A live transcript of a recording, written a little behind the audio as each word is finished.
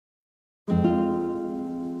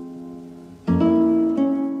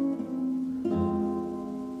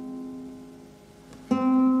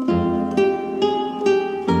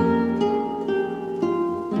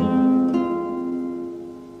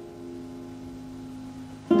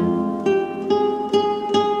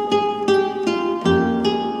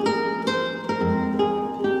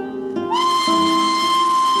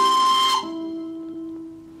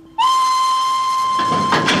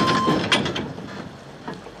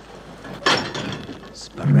lachs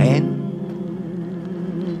brennt,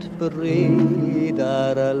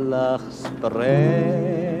 Brüder, lachs brennt.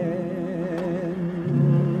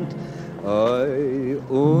 Oi,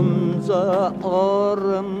 unser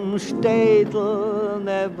arm Städtel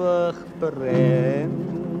nebach brennt.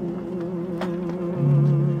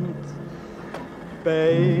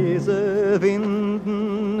 Beise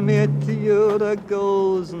Winden mit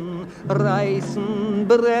Juragosen reißen,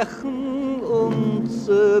 brechen und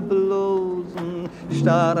zerblosen,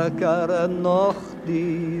 stärker noch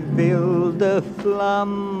die wilde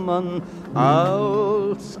Flammen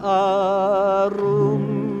als Arumschein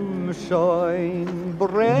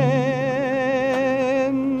brennt.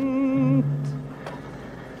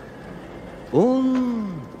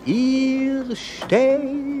 Und ihr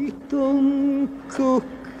steht und guckt,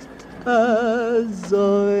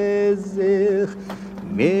 also sich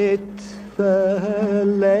mit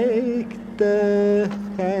verlegter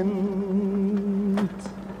Hand.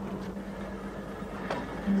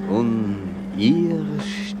 Und ihr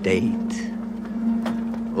steht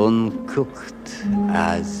und guckt,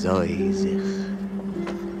 also sich.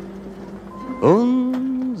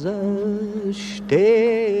 Unser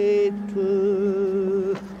Städtel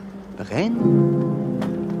brennt.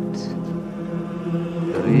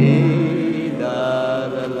 Brüder,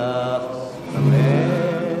 lachs brennt.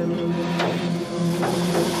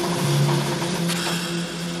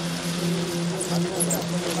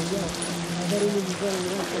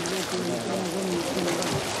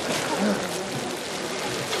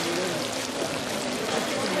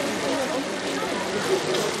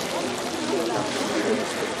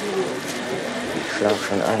 Ich schlaf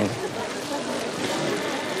schon ein.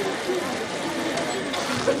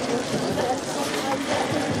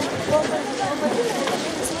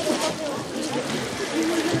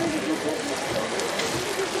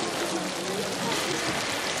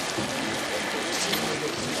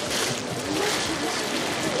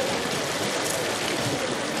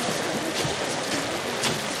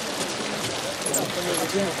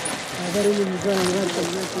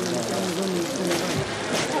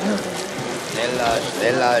 Schneller,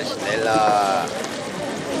 schneller, schneller.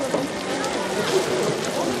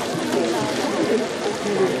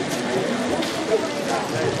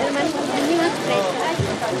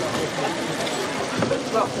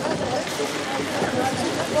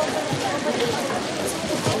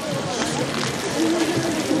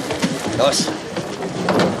 Los.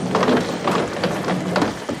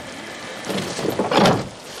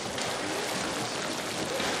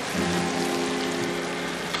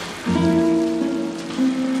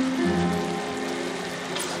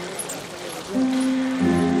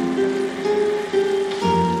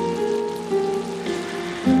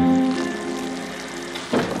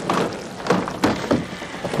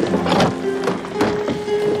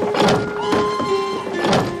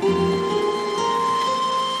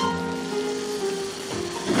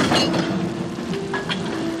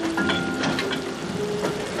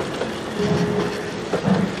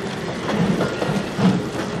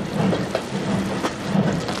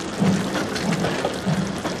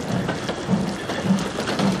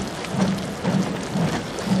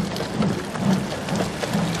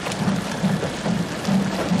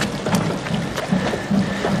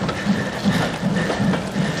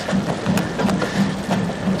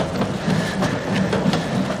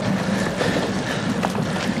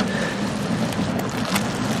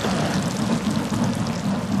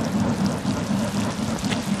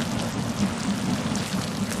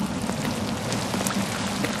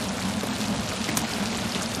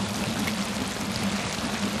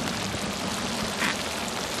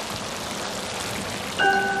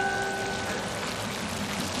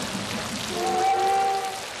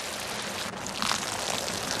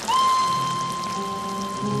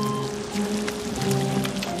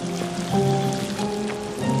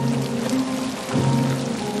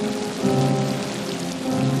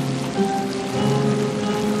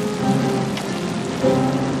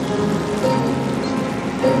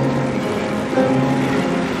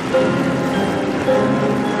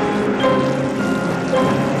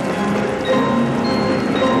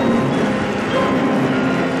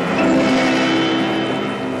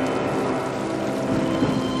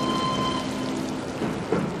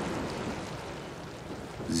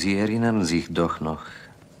 Sie erinnern sich doch noch.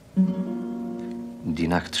 Die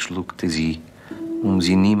Nacht schluckte sie, um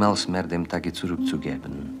sie niemals mehr dem Tage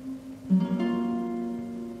zurückzugeben.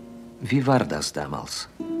 Wie war das damals?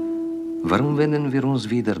 Warum wenden wir uns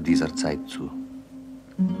wieder dieser Zeit zu?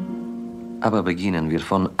 Aber beginnen wir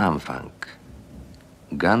von Anfang.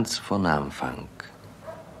 Ganz von Anfang.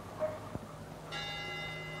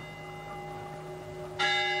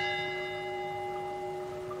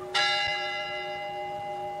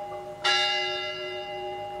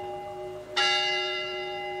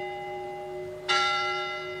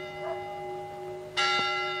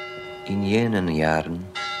 jenen Jahren,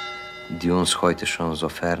 die uns heute schon so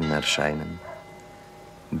fern erscheinen,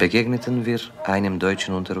 begegneten wir einem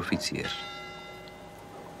deutschen Unteroffizier.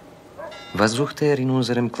 Was suchte er in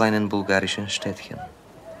unserem kleinen bulgarischen Städtchen?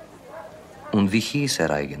 Und wie hieß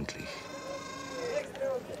er eigentlich?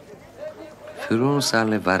 Für uns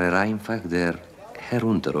alle war er einfach der Herr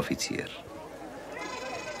Unteroffizier.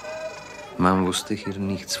 Man wusste hier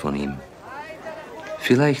nichts von ihm.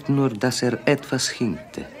 Vielleicht nur, dass er etwas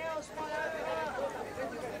hinkte.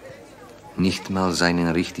 Nicht mal seinen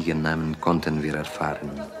richtigen Namen konnten wir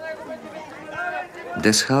erfahren.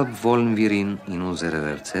 Deshalb wollen wir ihn in unserer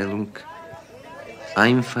Erzählung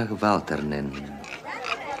einfach Walter nennen.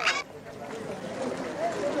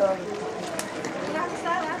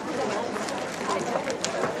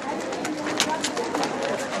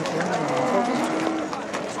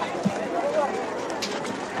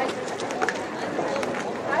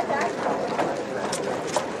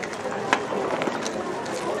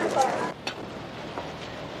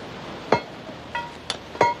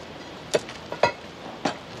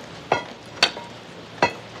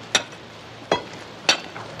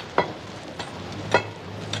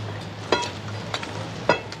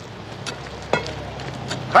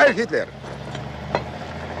 Heil Hitler!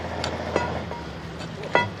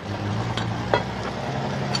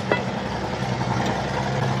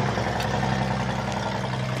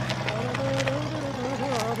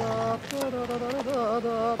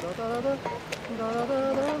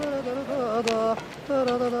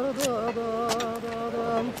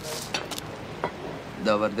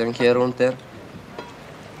 Dobar den, Herr Unter.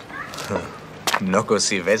 Много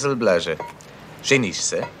си весел, Блаже. Жениш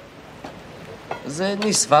се? За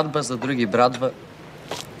едни сватба, за други брадва.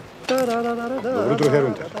 Добро утро, Herr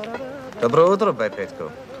Unter. Добро утро, бе, Петко.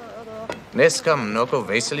 Днеска много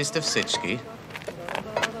весели сте всички.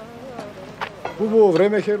 Хубаво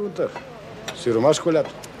време, Herr Unter. Сиромашко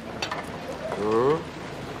лято.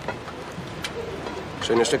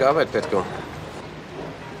 Schönes Stück Arbeit, Petko.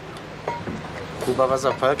 Hubava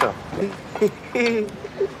Zapalka.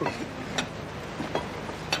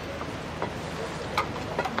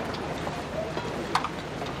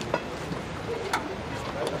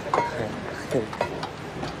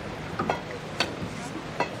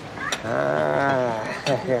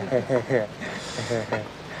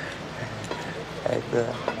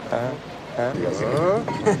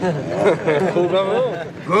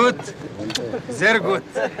 Gut, sehr gut.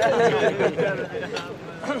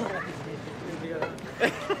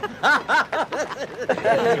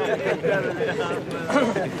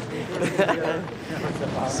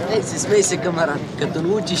 Смей се, камарат. Като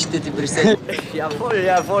научиш, ще ти присъединя. Jawohl,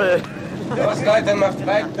 jawohl. Los, Leute, macht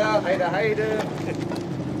weiter. Heide, heide.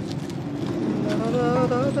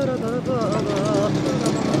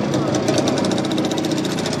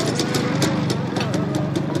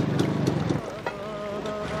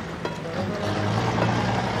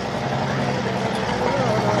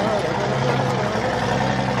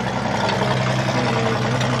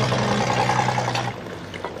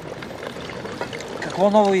 Какво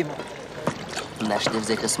ново има? Нашите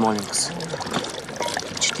взеха Смолинкс.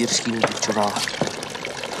 40 000 чувала.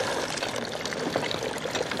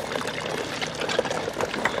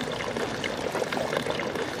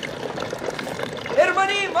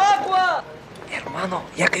 Ермани, магла! Ермано,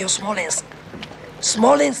 якайо Смоленск.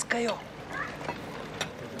 Смоленска йо.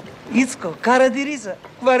 Ицко, кара дириза.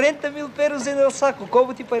 40.000 перус en el saco,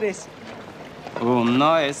 como te parece?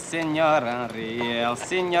 Uno es señor Henry, el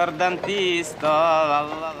señor dentista,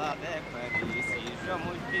 la de París, y yo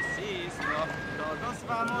muy preciso, todos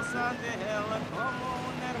vamos a él como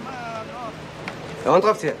un hermano. Herr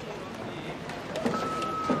Unteroffizier.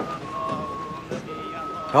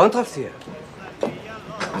 Herr Unteroffizier.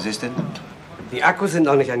 Was ist denn? Die Akkus sind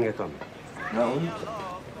noch nicht angekommen. Na und?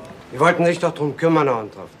 Sie wollten sich doch drum kümmern, Herr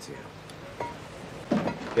Unteroffizier.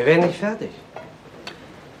 Wir werden nicht fertig.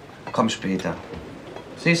 Komm später.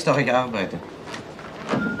 Siehst doch, ich arbeite.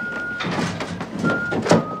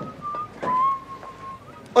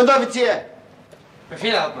 Unteroffizier!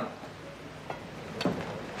 Befehl, Hauptmann.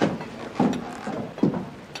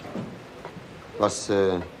 Was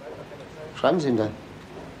schreiben Sie ihm da?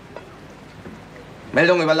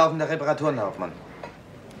 Meldung über laufende Reparaturen, Hauptmann.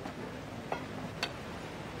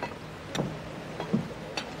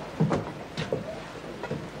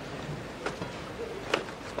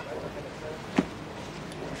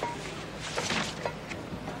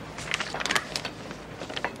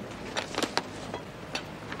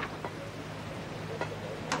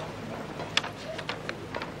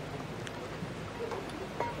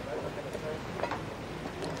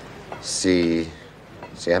 Sie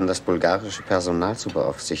Sie haben das bulgarische Personal zu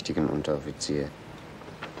beaufsichtigen, Unteroffizier.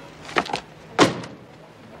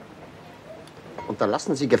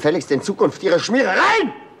 Unterlassen Sie gefälligst in Zukunft Ihre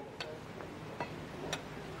Schmierereien!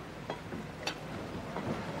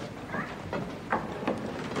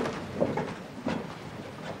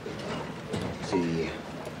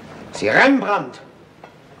 Sie Rembrandt!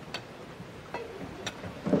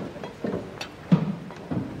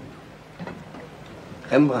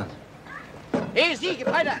 Rembrandt. Hey, Sie, gib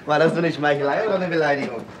weiter! War das nur eine Schmeichelei oder eine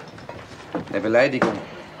Beleidigung? Eine Beleidigung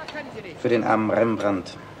für den armen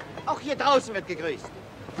Rembrandt. Auch hier draußen wird gegrüßt.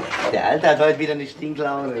 Der Alte hat heute wieder eine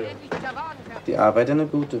Stinklaune. Die Arbeit eine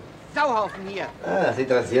gute. Sauhaufen hier. Ah, das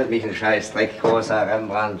interessiert mich ein Scheißdreck, großer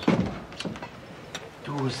Rembrandt.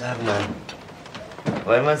 Du, sag mal,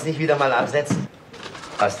 wollen wir uns nicht wieder mal absetzen?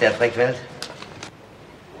 Aus der Dreckwelt?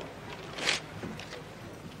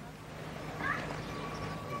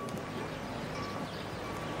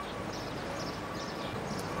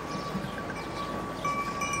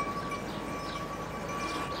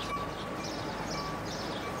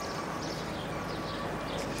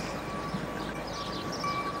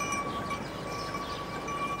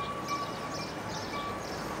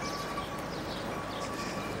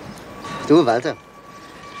 Du, Walter,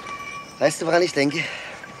 weißt du, woran ich denke?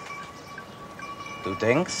 Du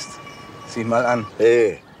denkst? Sieh mal an.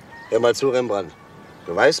 Hey, hör mal zu, Rembrandt.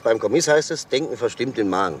 Du weißt, beim Kommiss heißt es, Denken verstimmt den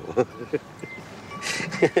Magen.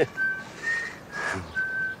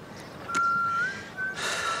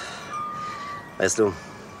 Weißt du,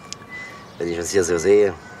 wenn ich uns hier so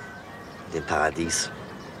sehe, dem Paradies,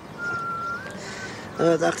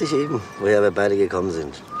 da dachte ich eben, woher wir beide gekommen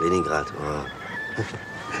sind. Leningrad. Oh.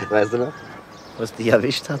 Weißt du noch, was dich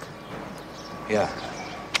erwischt hat? Ja.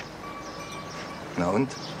 Na und?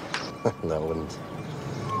 Na und?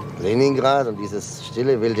 Leningrad und dieses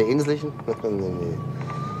stille, wilde Inselchen? Nee.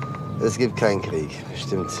 Es gibt keinen Krieg,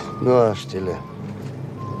 stimmt. Nur Stille.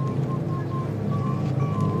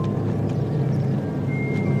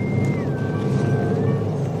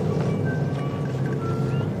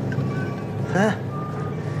 Ha?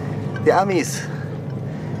 Die Amis.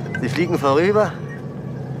 Sie fliegen vorüber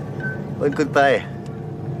und goodbye.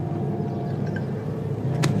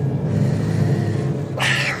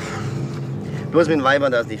 Bloß mit den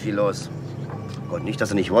Weibern, da ist nicht viel los. Und nicht, dass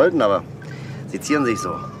sie nicht wollten, aber sie zieren sich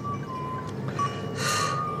so.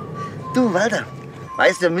 Du, Walter,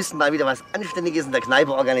 weißt du, wir müssten mal wieder was Anständiges in der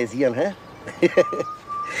Kneipe organisieren, hä?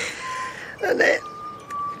 Nee.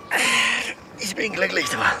 Ich bin glücklich,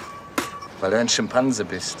 du. Weil du ein Schimpanse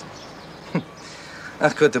bist.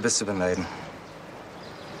 Ach gut, du bist zu beneiden.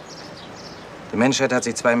 Die Menschheit hat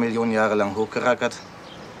sich 2 Millionen Jahre lang hochgerackert,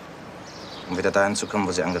 um wieder dahin zu kommen,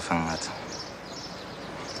 wo sie angefangen hat.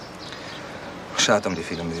 Schade um die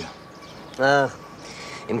viele Mühe. Ach,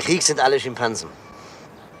 im Krieg sind alle Schimpansen.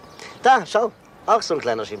 Da, schau, auch so ein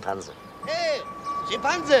kleiner Schimpanse. Hey,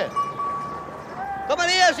 Schimpanse! Komm mal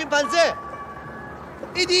her, Schimpanse!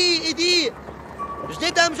 Idi!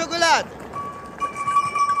 Steht da am Schokolade?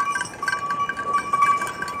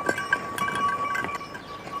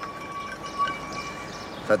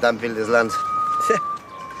 Verdammt wildes Land.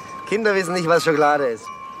 Kinder wissen nicht, was Schokolade ist.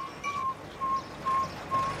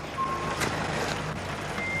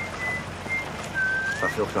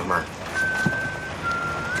 Verflucht nochmal.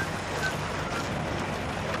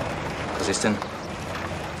 Was ist denn?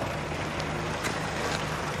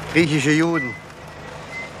 Griechische Juden.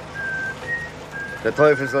 Der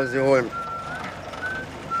Teufel soll sie holen.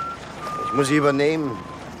 Ich muss sie übernehmen,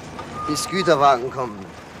 bis Güterwagen kommen.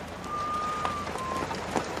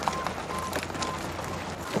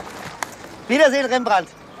 Wiedersehen, Rembrandt.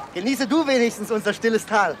 Genieße du wenigstens unser stilles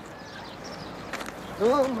Tal.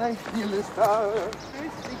 Oh, mein stilles Tal,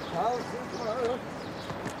 ist die tausendmal.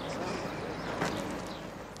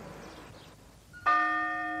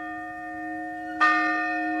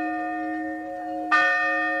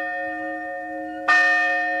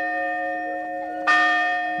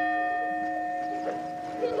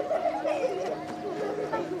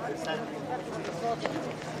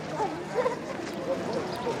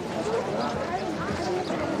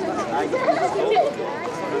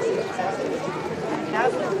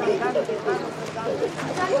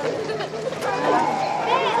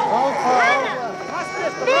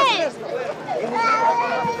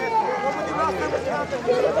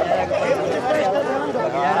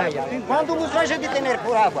 ¿Cuánto gusto hay de tener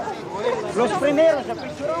por agua? Los primeros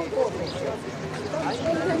apresuraron un poco.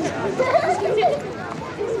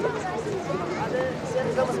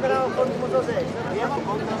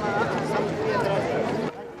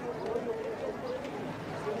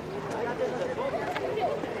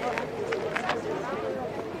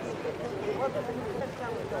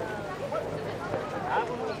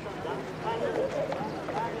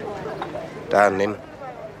 Da, nimm.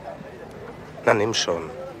 Na, nimm schon.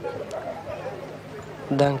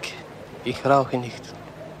 Danke. Ich rauche nicht.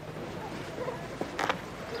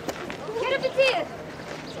 Herr Offizier!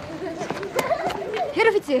 Herr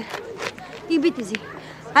Offizier, ich bitte Sie.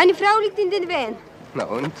 Eine Frau liegt in den Wehen. Na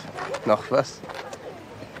und? Noch was?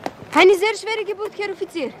 Eine sehr schwere Geburt, Herr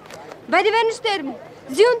Offizier. Beide werden sterben.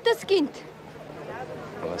 Sie und das Kind.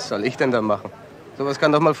 Was soll ich denn da machen? Sowas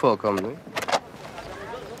kann doch mal vorkommen, ne?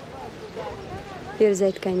 Ihr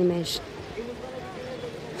seid keine Menschen.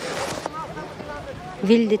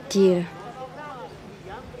 Wilde Tiere.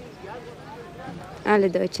 Alle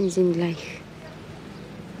Deutschen sind gleich.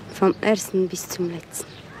 Vom ersten bis zum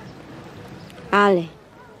letzten. Alle.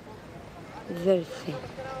 Wölfe.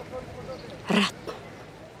 Ratten.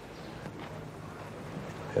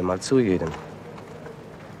 Hör mal zu, jedem.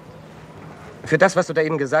 Für das, was du da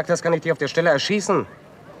eben gesagt hast, kann ich dich auf der Stelle erschießen.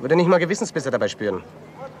 Würde nicht mal Gewissensbisse dabei spüren.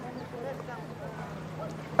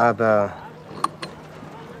 Aber...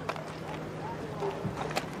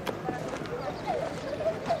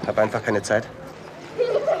 hab einfach keine Zeit.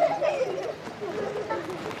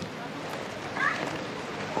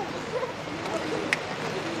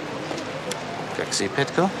 Jak si,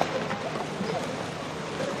 Petko?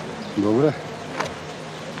 Добре.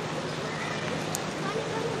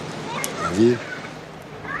 Вие?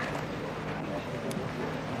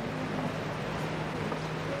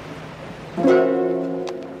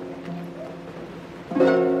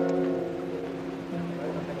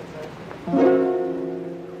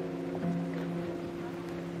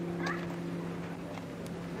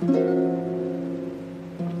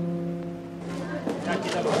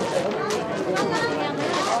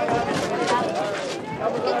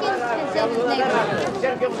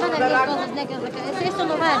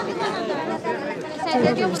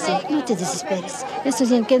 Non ti desesperes. Adesso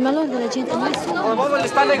si anche il malore della gente non è solo. Vamos,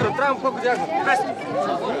 está negro, trae un poco de agua.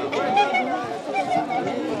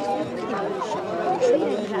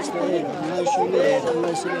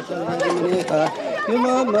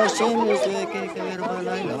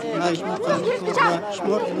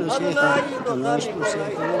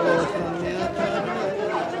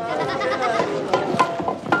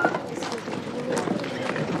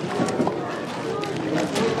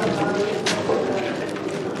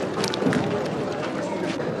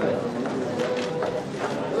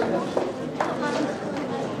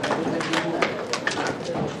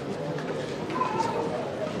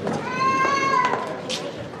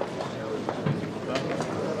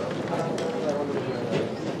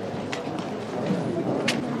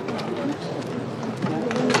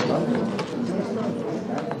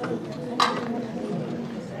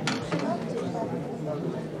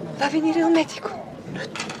 Va a venire il medico.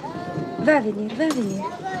 Va a venire, va a venire.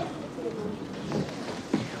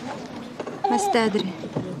 Mas padre.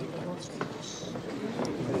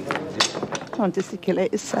 Onde se que lei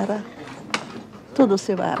Sara, tudo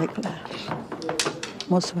se vai arreglar.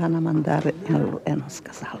 Nos vão mandar em nosso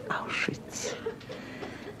casal Auschwitz.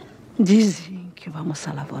 Dizem que vamos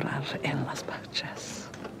a laborar em las barcas.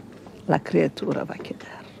 A criatura vai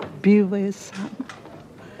quedar viva e sana.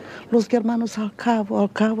 Os germanos ao cabo,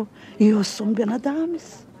 eu sou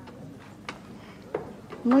benadames.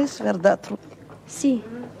 Não é verdade? Sim.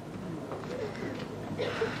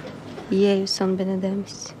 E eu sou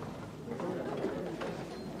benadames.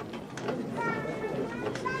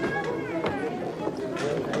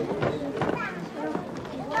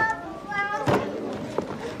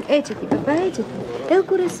 Échate, papá, échate. É o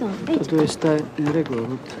coração, échate. Tudo está em regla,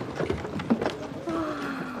 Ruth.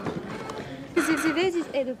 Se vezes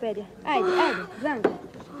é do Pédia. Ajde, Blanca.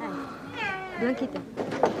 Ajde. Blanquita.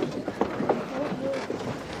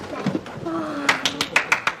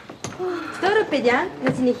 Второ Pédia,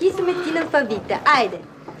 на синехисме тиналфавита. Ajde.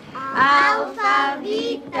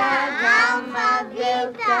 Alfavita, gamma,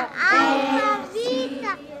 delta,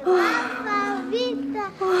 alfavita, alfa.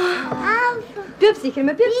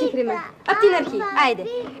 Pjupsihrima. Aptinarhi. Ajde.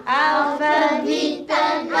 Alfavita,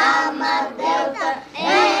 gamma, delta,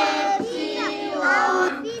 epsilon.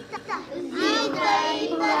 Zeta,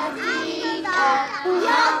 ita, zeta,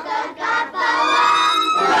 iota, kappa,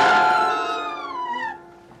 lambda.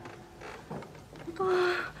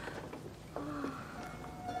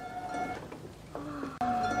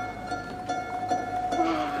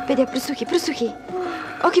 Pédia, просухи.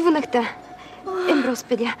 Оки вонахта. Емброс,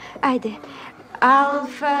 Pédia. Ajde.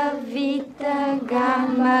 Alfa, vita,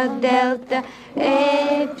 gamma, delta,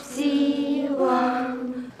 epsilon.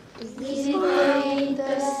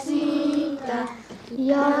 Zeta, zeta,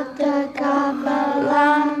 iota, kappa,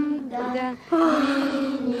 lambda,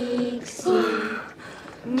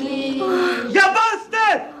 minixi. Я басте!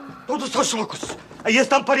 Todos Estás loucos? Aí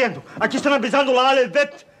estão pariendo. Aqui estão avisando lá al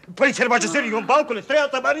vet. Pode ser mais sério um balcão,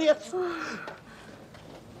 estrela, Maria.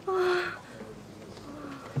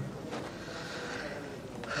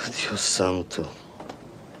 Deus santo.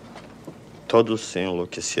 Todos se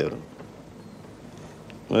enlouqueceram.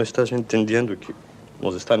 Não estás entendendo que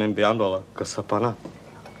nos estão enviando a la Caçapana?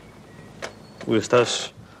 Ou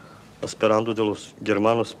estás esperando de los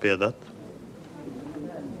germanos piedad?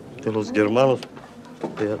 De los germanos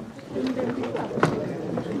piedad.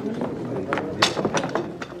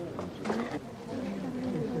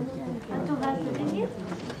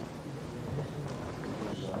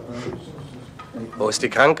 Wo ist die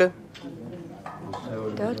Kranke?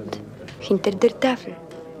 Dort, hinter der Tafel.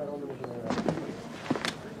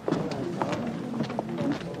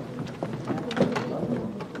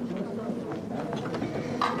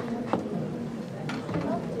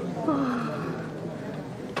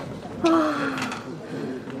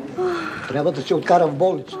 Трябва да се откара в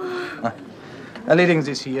болница. Erledigen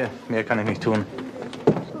Sie es hier. Mehr kann ich nicht tun.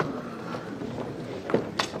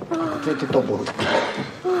 Bitte toplо.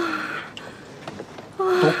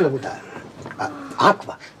 Topla вода.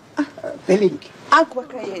 Aqua. Pelinque. Água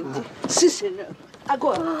caliente. Sim, senhor.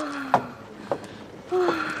 Agora.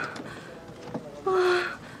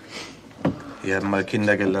 Wir haben mal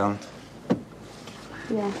Kinder gelernt.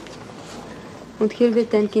 Ja. Und hier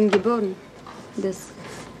wird ein Kind geboren,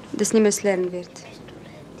 das niemals lernen wird.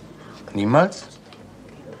 Niemals?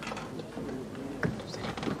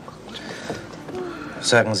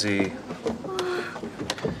 Sagen Sie,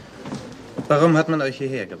 warum hat man euch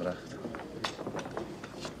hierher gebracht?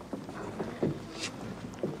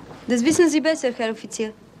 Das wissen Sie besser, Herr Offizier.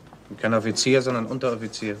 Kein Offizier, sondern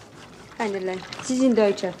Unteroffizier. Keinerlei. Sie sind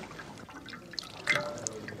Deutscher.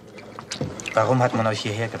 Warum hat man euch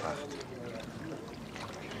hierher gebracht?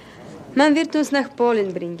 Man wird uns nach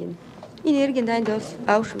Polen bringen. In irgendein Dorf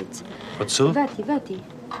Auschwitz. Wozu? Warte.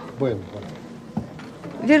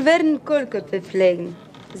 Wir werden Kohlköpfe pflegen,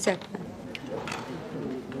 sagt man.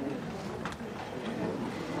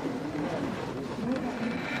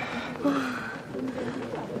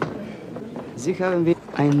 Sie haben wie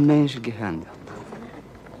ein Mensch gehandelt.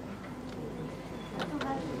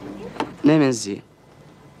 Nehmen Sie.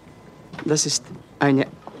 Das ist eine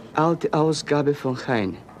alte Ausgabe von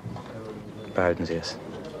Heine. Behalten Sie es.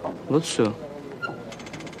 Wozu?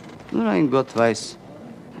 Nur ein Gott weiß,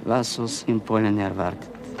 was uns in Polen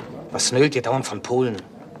erwartet. Was nölt ihr dauernd von Polen?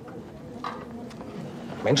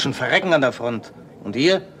 Menschen verrecken an der Front. Und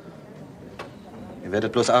ihr? Ihr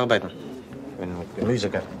werdet bloß arbeiten. Wenn mit Gemüse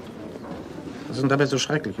geht. Was ist denn dabei so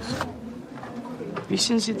Schreckliches?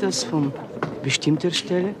 Wissen Sie das von bestimmter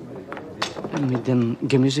Stelle? Mit den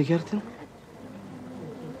Gemüsegärten?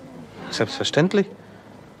 Selbstverständlich.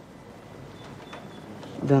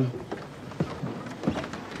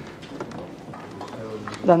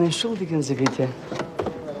 Dann entschuldigen Sie bitte.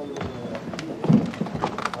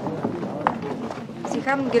 Sie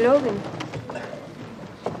haben gelogen.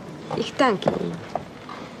 Ich danke Ihnen.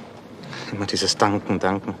 Immer dieses Danken.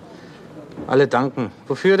 Alle danken.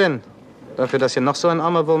 Wofür denn? Dafür, dass hier noch so ein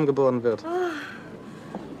armer Wurm geboren wird.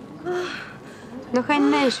 Noch ein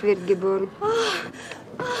Mensch wird geboren.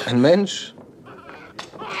 Ein Mensch?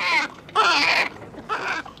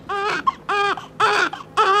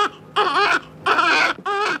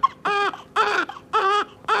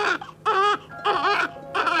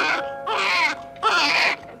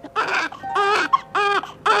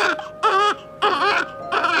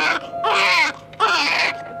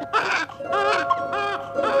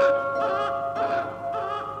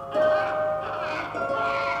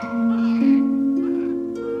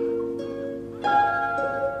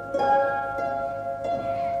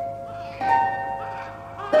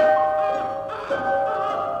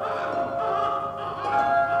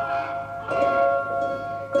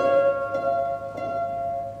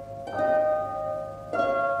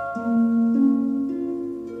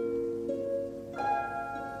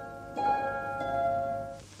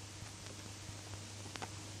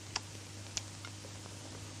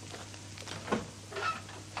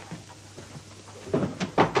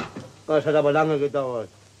 Das hat aber lange gedauert.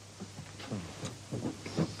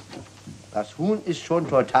 Das Huhn ist schon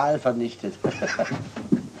total vernichtet.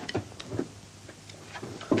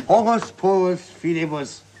 Horus porus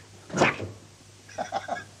filibus. Zack.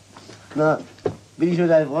 Na, bin ich nur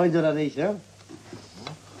dein Freund oder nicht, ne?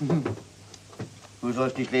 Du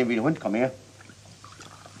sollst nicht leben wie ein Hund, komm her.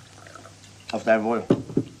 Auf dein Wohl.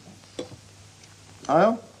 Ah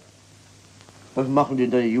ja? Was machen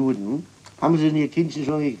denn deine Juden? Hm? Haben sie denn ihr Kindchen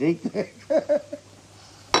schon gekriegt?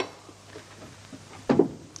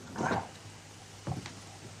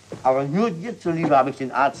 Aber nur dir zuliebe habe ich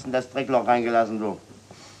den Arzt in das Dreckloch reingelassen, du.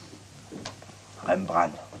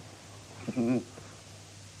 Rembrandt.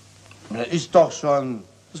 Na, ist doch schon.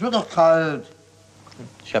 Es wird doch kalt.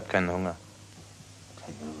 Ich habe keinen Hunger.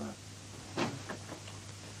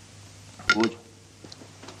 Gut.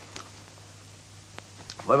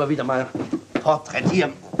 Wollen wir wieder mal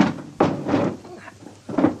porträtieren?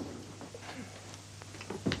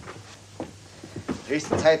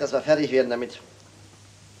 Höchste Zeit, dass wir fertig werden damit.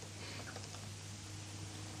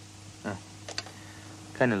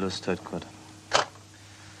 Keine Lust heute, Kurt.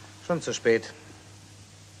 Schon zu spät.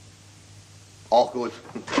 Auch gut.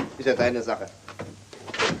 Ist ja deine Sache.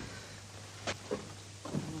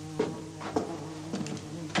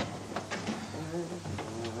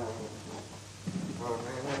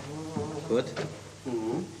 Kurt?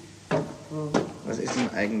 Was ist denn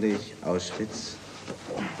eigentlich Auschwitz?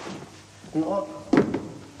 Ein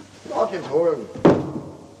Ort in Polen.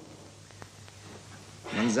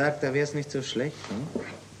 Man sagt, da wär's nicht so schlecht, ne?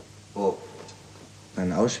 Wo?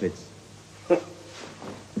 An Auschwitz.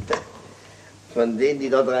 Von denen, die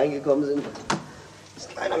dort reingekommen sind,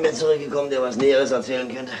 ist keiner mehr zurückgekommen, der was Näheres erzählen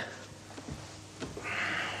könnte.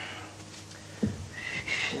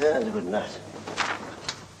 Ja, also gute Nacht.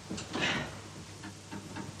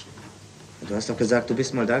 Du hast doch gesagt, du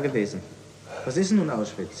bist mal da gewesen. Was ist denn nun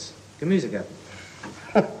Auschwitz? Gemüsegärten.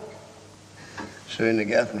 Schöne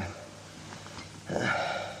Gärten.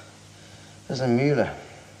 Das ist eine Mühle.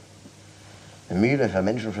 Eine Mühle für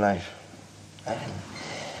Menschenfleisch.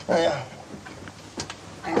 Naja.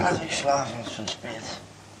 Also ich schlafe, es ist schon spät.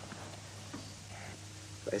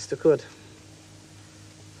 Weißt du, Kurt,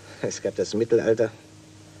 es gab das Mittelalter,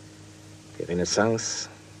 die Renaissance,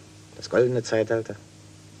 das goldene Zeitalter.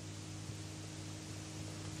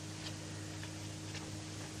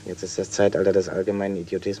 Jetzt ist das Zeitalter des allgemeinen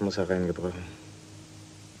Idiotismus hereingebrochen.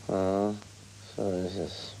 Ah, so ist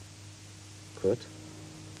es. Kurt?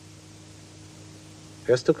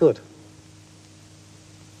 Hörst du, Kurt?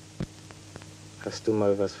 Hast du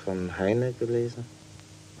mal was von Heine gelesen?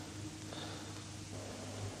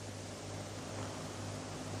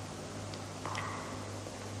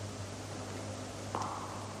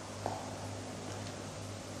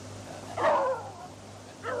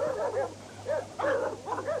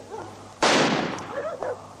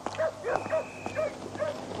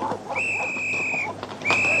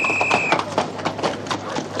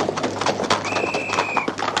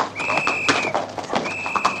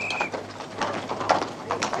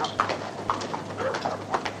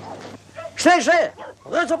 Schnell, schnell!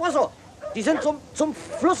 Rösso, Brösso! Die sind zum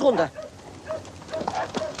Fluss runter.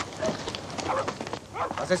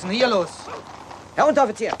 Was ist denn hier los? Herr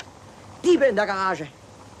Unteroffizier, Diebe in der Garage.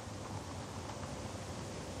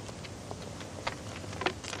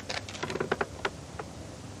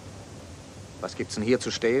 Was gibt's denn hier zu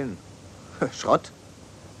stehlen? Schrott?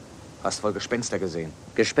 Hast wohl Gespenster gesehen?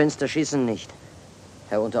 Gespenster schießen nicht,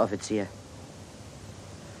 Herr Unteroffizier.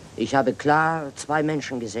 Ich habe klar 2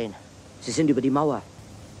 Menschen gesehen. Sie sind über die Mauer.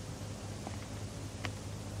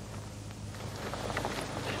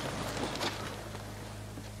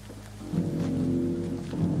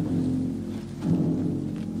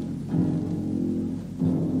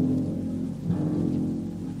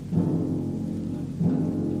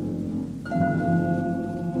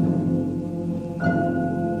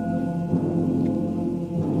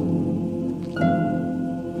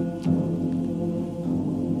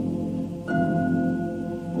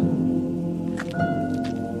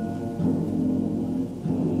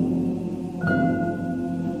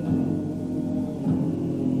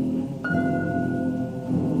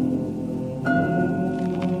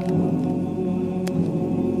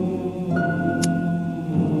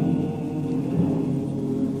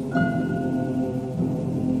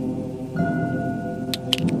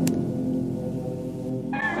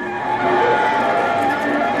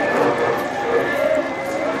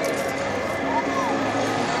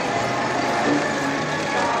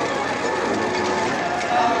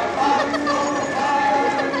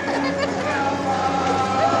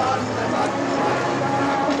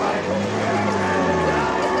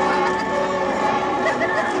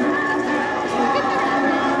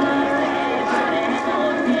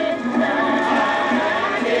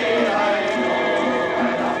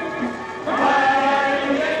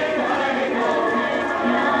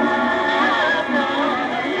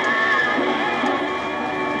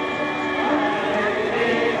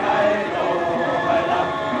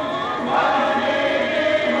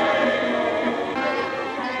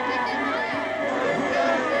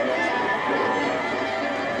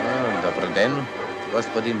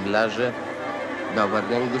 Господин Блаже. Добър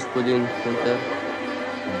ден, господин Хунтер.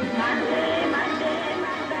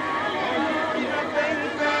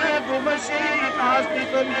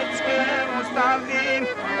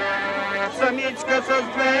 Самичка с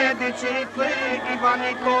две дечица,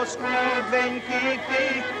 Ивани кошки,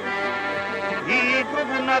 венките. И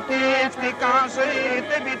друго на теб ще каже,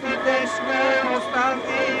 тебе ти тежко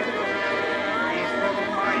остави. И скоро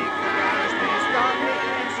майка ще стане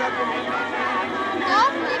за мене.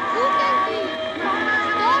 Топли кукенки!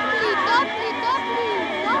 Топли, топли, топли!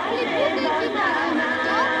 Топли кукенки, мама!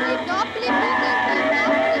 Топли, топли кукенки!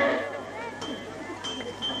 Топли!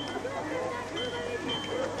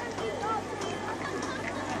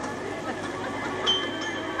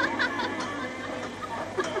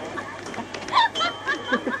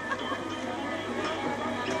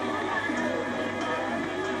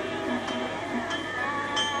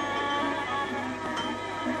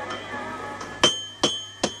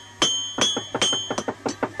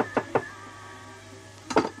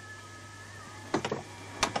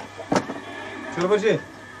 Чорбаджи,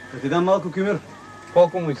 да ти дам малко кюмюр.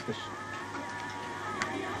 Колко му искаш?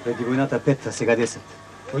 Преди войната 5, а сега 10.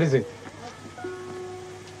 Влизайте.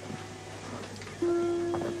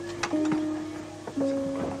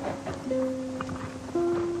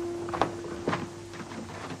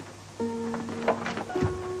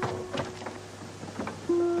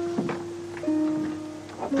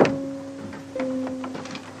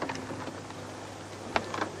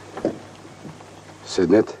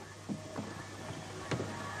 Седнете.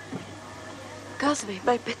 Казвай,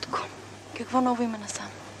 бай Петко, какво ново има насам?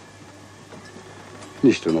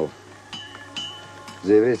 Нищо ново.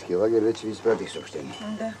 За еврейския лагер вече ви изпратих съобщение.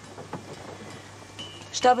 Да.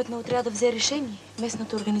 Щабът на отряда взе решение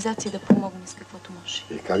местната организация да помогне с каквото може.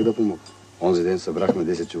 И как да помогна? Онзи ден събрахме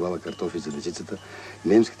 10 чувала картофи за дечицата.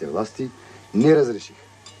 Немските власти не разрешиха.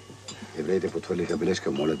 Евреите потвърлиха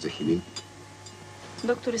бележка, молят за хинин.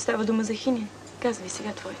 Доктори, става дума за хинин. Казвай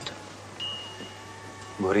сега твоето.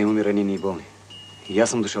 Горе имаме ранени и болни. И аз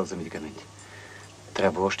съм дошъл за медикаменти.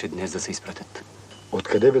 Трябва още днес да се изпратят.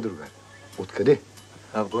 Откъде бе, другар? Откъде?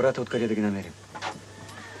 А в гората откъде да ги намерим?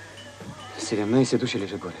 17 души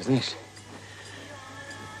лежат горе, знаеш ли?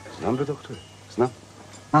 Знам бе, доктор. Знам.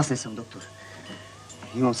 Аз не съм доктор.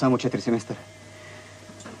 Имам само 4 семестъра.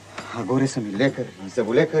 А горе съм и лекар, и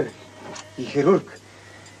зъболекар, и хирург.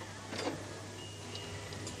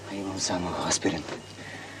 А имам само аспирин.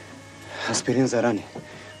 Аспирин за рани.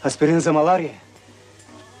 Аспирин за малария.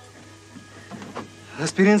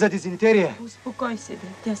 Аспирин за дизентерия. Успокой се, бе.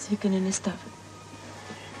 Тя свикане не става.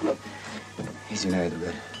 Извинявай,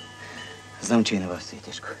 другар. Знам, че и на вас е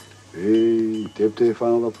тежко. Ей, теб те е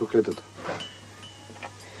фанала проклетата.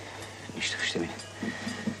 Нищо ще мине.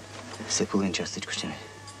 След половин час всичко ще мине.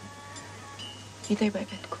 И тъй, бай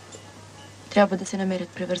Петко. Трябва да се намерят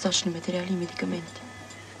превързочни материали и медикаменти.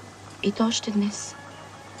 И то още днес.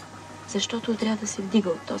 Защото отряда се вдига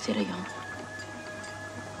от този район.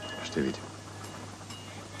 Ще видим.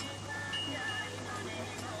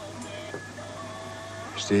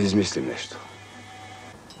 Ще измислим нещо.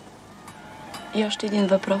 И още един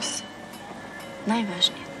въпрос.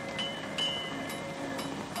 Най-важният.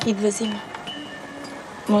 Идва зима.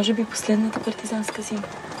 Може би последната партизанска зима.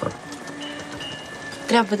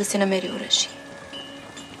 Трябва да се намери оръжие.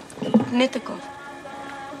 Не такова,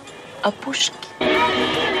 а пушки.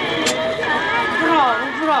 Браво,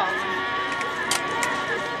 браво.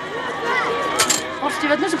 Още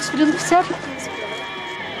веднъж, господин офицер.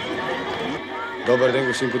 Добър ден,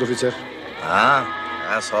 господин подофицер.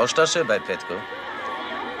 Аз още ще, бай Петко.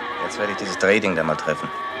 Jetzt werde ich dieses Trading da mal treffen.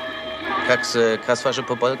 Как се казваше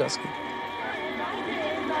по-български?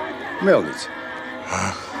 Мелница.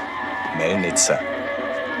 Мелница.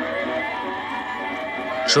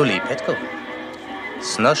 Чули, Петко?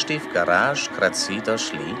 Снощи в гараж крадци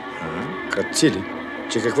дошли. Крадци ли?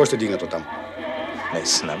 Че какво ще дигнат оттам? Не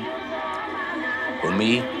знам.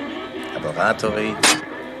 Гуми, лаборатори.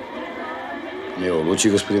 Не улучи,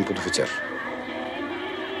 господин подофицер.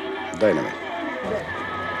 Дай на мен.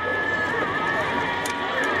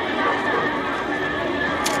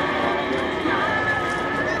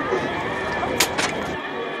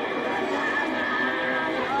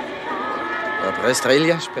 Добре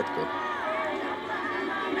стреляш, Петко.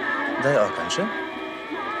 Дай окънче.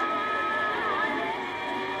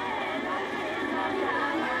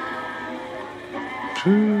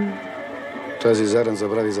 Тази Зарен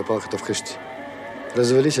забрави запалката вкъщи.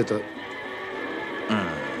 Развали се та.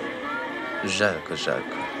 Жалко,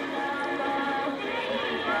 жалко.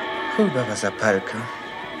 Хубава запалка.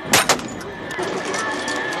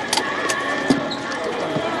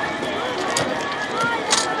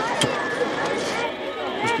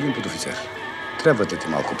 Господин подофицер, Трябват ли ти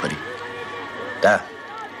малко пари? Да.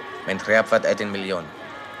 Мен трябват 1 милион.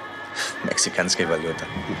 Мексиканска валюта.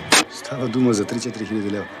 Става дума за 3-4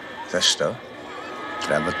 хиляди лева. Защо?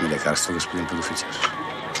 Трябват ми лекарства, господин подофицер.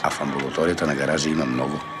 А в амбулаторията на гаража има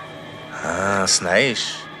много.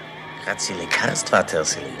 Знаеш, как си лекарства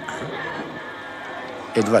търсили, а?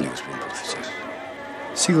 Едва ли, господин подофицер.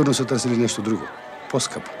 Сигурно са търсили нещо друго.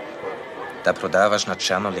 По-скъпо. Да продаваш на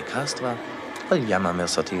черно лекарства? Голяма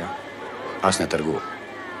мерсотия. Аз не търгувам.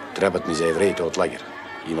 Трябват ми за евреите от лагера.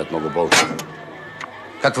 Имат много болни.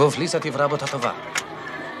 Какво влиза ти в работа това?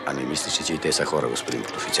 А не мислиш, че и те са хора, господин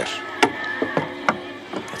подофицер?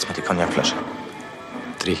 Jetzt mal die Cognac-Flasche.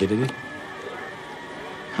 3000?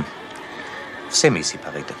 Вземи си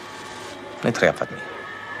парите. Не трябват ми.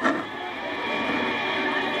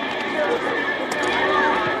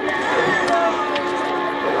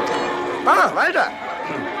 Walter!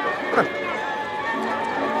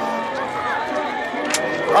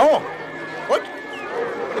 Bravo! Gut?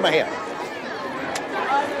 Geh mal her.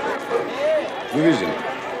 Не виждам.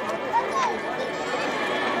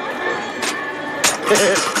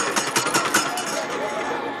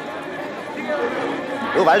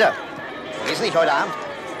 Du, Walter, vergiss nicht heute Abend.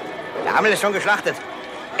 Der Hammel ist schon geschlachtet.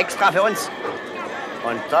 Extra für uns.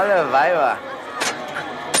 Und tolle Weiber.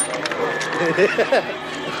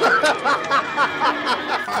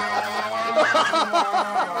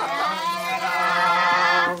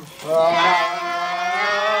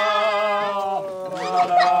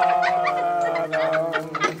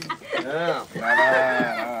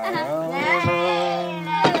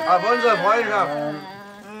 Auf unsere Freundschaft.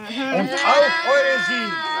 Und auf eure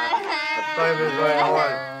Sieg. Der Teufel soll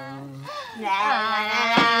erholen.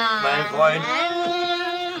 Mein Freund.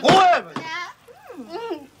 Ruhe!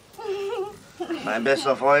 Mein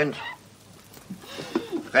bester Freund.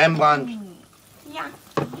 Rembrandt. Ja.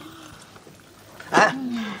 Ah?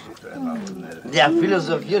 Der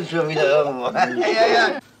philosophiert schon wieder irgendwo.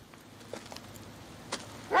 Ja.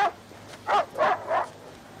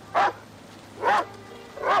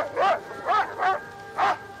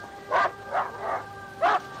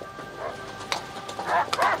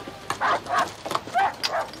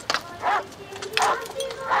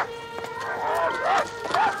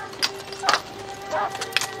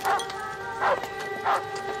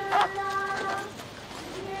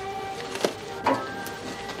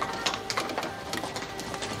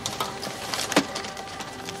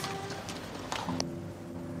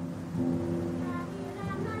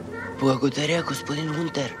 Благодаря, господин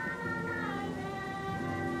Унтер.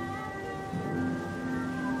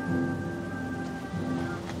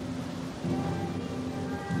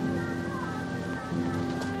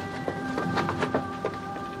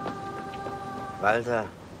 Walter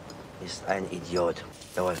ist ein Idiot.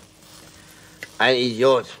 Jawohl. Ein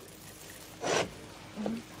Idiot.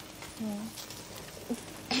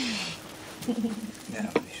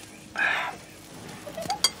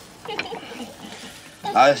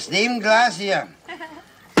 Aus dem Glas hier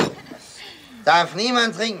darf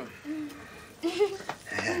niemand trinken.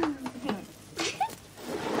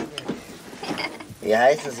 Wie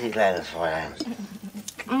heißen Sie, kleines Fräulein?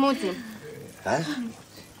 Mutti. Was?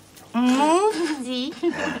 Mutti.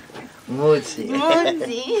 Mutzi.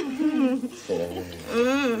 Mutti.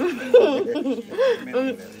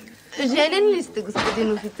 Женен ли сте,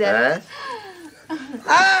 господин офицер?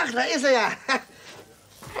 Ach, da ist er ja.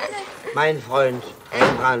 Mein Freund,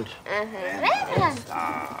 Rembrandt.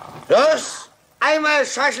 Los, einmal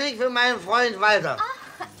Schaschlik für meinen Freund Walter.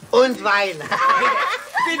 Und Wein.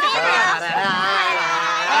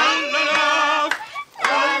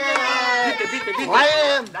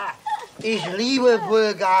 Freunde, ich liebe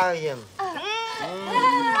Bulgarien.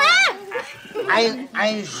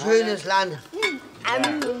 Ein schönes Land.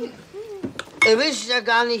 Ihr wisst ja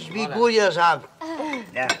gar nicht, wie gut ihr es habt.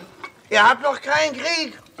 Ja. Ihr habt noch keinen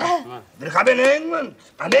Krieg. Wir haben England,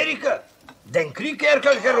 Amerika, den Krieg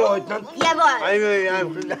erleugnet.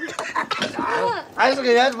 Jawohl. Hast du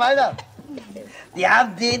gehört, Walter? Die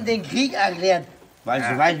haben denen den Krieg erklärt, weil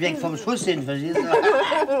sie weit weg vom Schuss sind, verstehst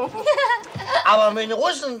du? Aber mit den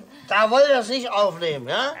Russen, da wollt ihr das nicht aufnehmen,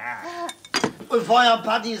 ja? Und vor euren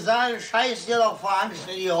Partisanen scheißt ihr doch vor Angst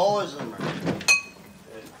in die Hosen.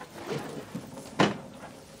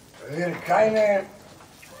 Wir keine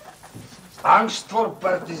Angst vor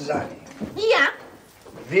Partisanen. Ja.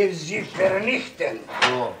 Wir sie vernichten.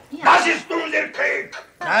 So. Das ist unser Krieg.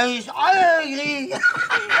 Das ist euer Krieg.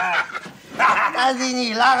 Dass ich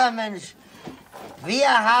nicht lache, Mensch. Wir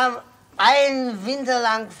haben einen Winter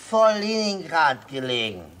lang vor Leningrad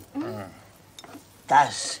gelegen.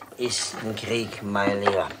 Das ist ein Krieg, mein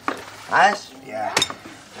Lieber. Was? Ja.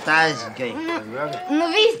 Da ist ein Krieg. Но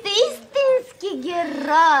ви сте истински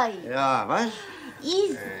герой. Ja, was?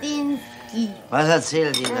 Истински. Was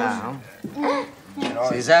erzählt die da?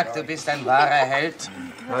 Sie sagt, du bist ein wahrer Held.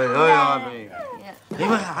 Ja. Ich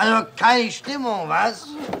mach also keine Stimmung, was?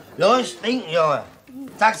 Los, trinken, Junge.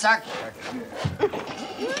 Zack, zack.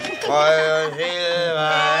 Feuer,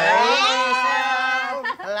 Silber.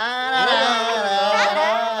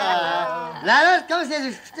 Na, los, komm, ist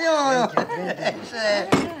jetzt Stimmung.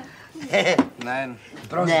 Nein.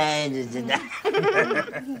 Nein,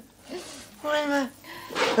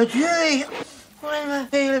 natürlich.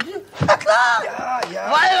 Na klar. Ja.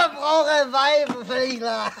 Weiber brauchen Weiber, völlig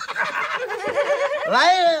klar.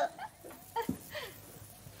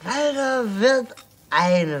 Weiber wird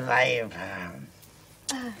ein Weib haben.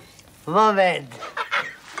 Moment.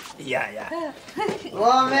 Ja.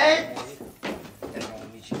 Moment.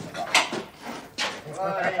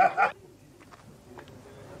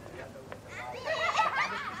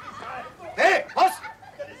 Hey, was?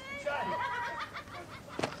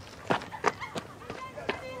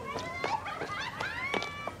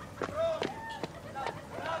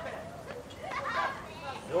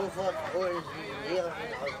 Sofort holen Sie die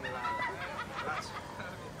Lehrerin aus dem Lager.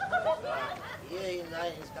 Hier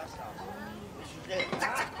hinein ins Gasthaus. Bisschen schnell.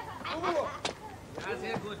 Zack, zack. Ja,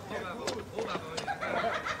 sehr gut.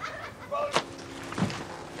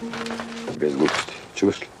 Без глупости.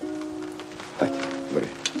 Чуваш ли? Дайте, бъде.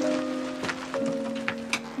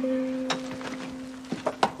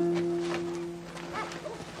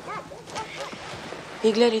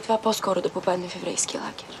 И гледай това по-скоро да попадне в еврейски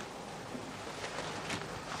лагер.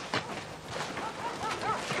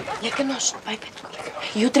 Нека нощ, бай Петко.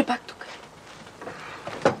 И утре пак тук.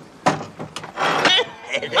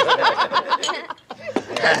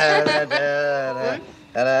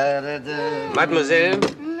 Mademoiselle,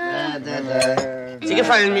 Sie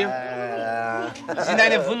gefallen mir. Sie sind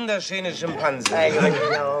eine wunderschöne Schimpanse.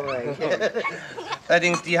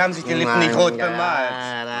 Allerdings, die haben sich die Lippen nicht rot bemalt.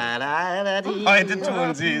 Heute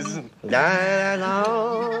tun sie es.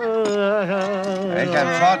 Welch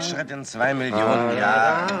ein Fortschritt in 2 Millionen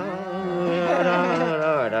Jahren.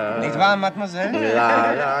 Nicht wahr, Mademoiselle?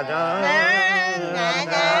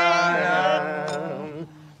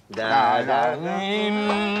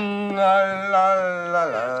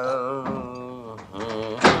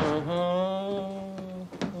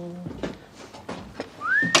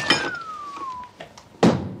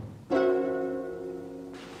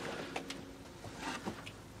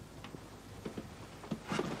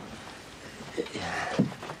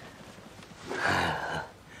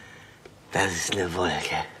 Das ist eine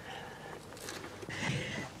Wolke.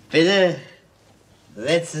 Bitte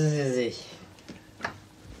setzen Sie sich.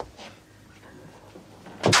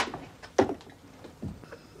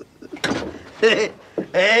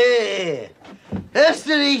 Hey, hörst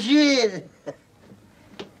du nicht hin?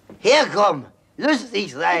 Herkomm,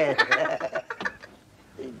 lustig sein.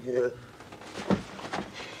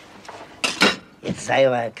 Jetzt sei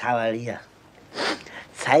mal Kavalier.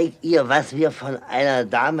 Zeig ihr, was wir von einer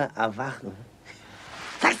Dame erwarten.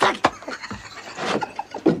 Zack, zack.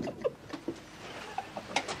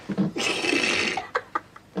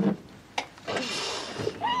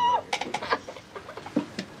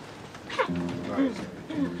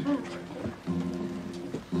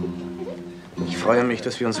 Ich freue mich,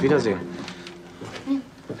 dass wir uns wiedersehen.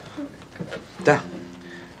 Da,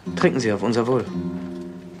 trinken Sie auf unser Wohl.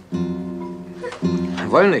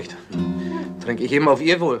 Wollen nicht. Trinke ich eben auf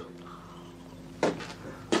Ihr Wohl.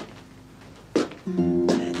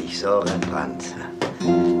 Nicht so, Rembrandt.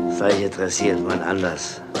 Solche dressiert man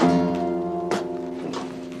anders.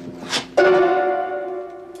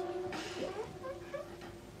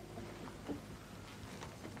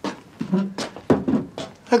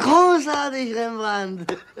 Großartig,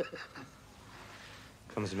 Rembrandt.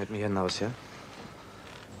 Kommen Sie mit mir hinaus, ja?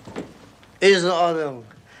 Ist in Ordnung.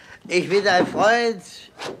 Ich bin dein Freund.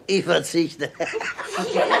 Ich verzichte.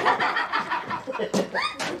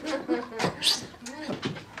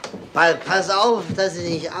 Pass auf, dass sie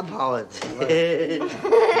nicht abhaut.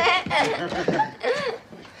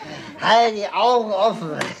 Halt die Augen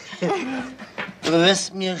offen. Du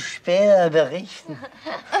wirst mir später berichten.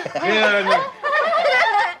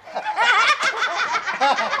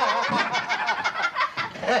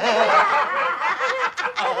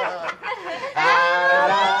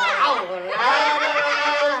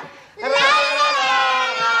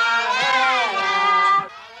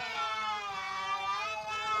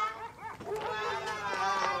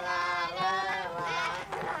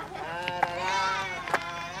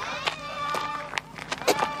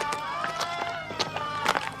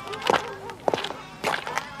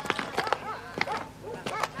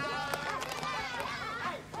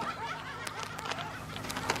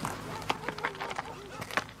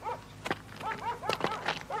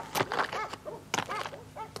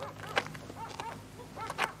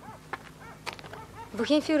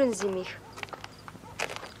 Wohin führen Sie mich?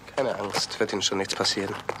 Keine Angst, wird Ihnen schon nichts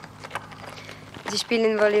passieren. Sie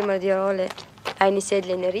spielen wohl immer die Rolle eines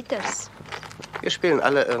edlen Ritters. Wir spielen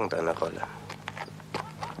alle irgendeine Rolle.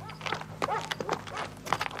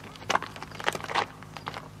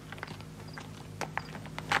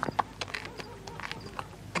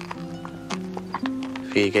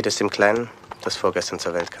 Wie geht es dem Kleinen, das vorgestern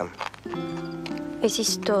zur Welt kam? Es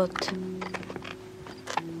ist tot.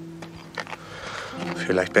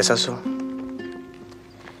 Vielleicht besser so?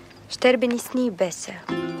 Sterben ist nie besser.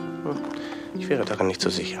 Ich wäre daran nicht so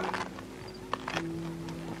sicher.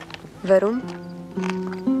 Warum?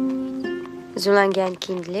 Solange ein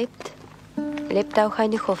Kind lebt, lebt auch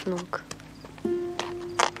eine Hoffnung.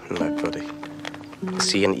 Merkwürdig. Dass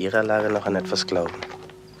Sie in Ihrer Lage noch an etwas glauben.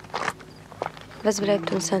 Was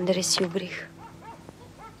bleibt uns anderes übrig?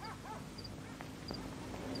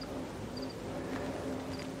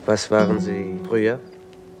 Was waren Sie früher?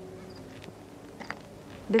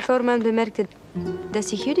 Bevor man bemerkte,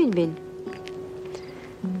 dass ich Jüdin bin.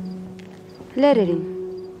 Lehrerin.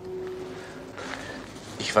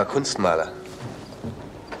 Ich war Kunstmaler.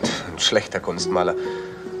 Ein schlechter Kunstmaler.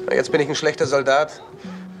 Jetzt bin ich ein schlechter Soldat.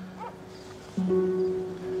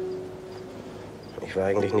 Ich war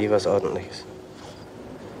eigentlich nie was Ordentliches.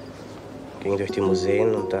 Ging durch die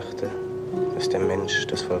Museen und dachte, dass der Mensch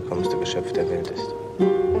das vollkommenste Geschöpf der Welt ist.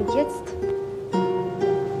 Und jetzt?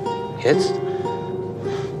 Jetzt?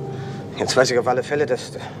 Jetzt weiß ich auf alle Fälle,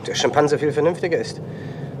 dass der Schimpanse viel vernünftiger ist.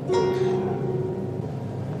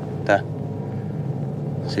 Da.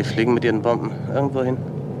 Sie fliegen mit ihren Bomben irgendwo hin.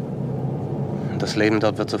 Das Leben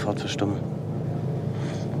dort wird sofort verstummen.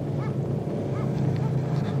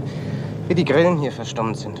 Wie die Grillen hier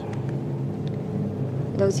verstummt sind.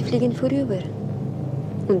 Doch sie fliegen vorüber.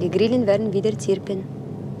 Und die Grillen werden wieder zirpen.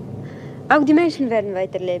 Auch die Menschen werden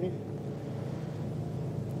weiterleben.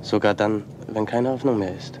 Sogar dann, wenn keine Hoffnung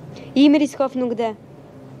mehr ist. Immer ist Hoffnung da.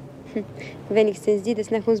 Wenigstens die, dass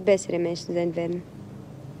nach uns bessere Menschen sein werden.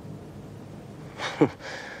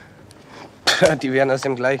 Die werden aus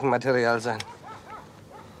dem gleichen Material sein.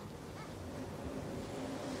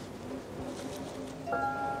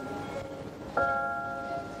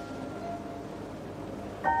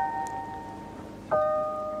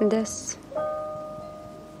 Das,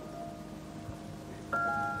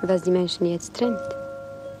 was die Menschen jetzt trennt,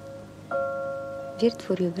 wird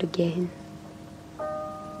vorübergehen.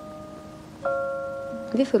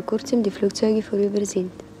 Wie vor kurzem die Flugzeuge vorüber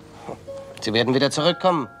sind. Sie werden wieder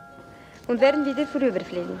zurückkommen. Und werden wieder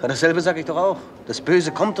vorüberfliegen. Ja, dasselbe sage ich doch auch. Das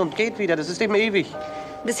Böse kommt und geht wieder. Das ist eben ewig.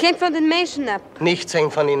 Das hängt von den Menschen ab. Nichts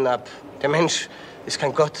hängt von ihnen ab. Der Mensch ist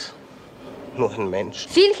kein Gott, nur ein Mensch.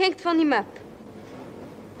 Viel hängt von ihm ab.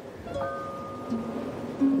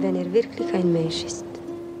 Wenn er wirklich ein Mensch ist.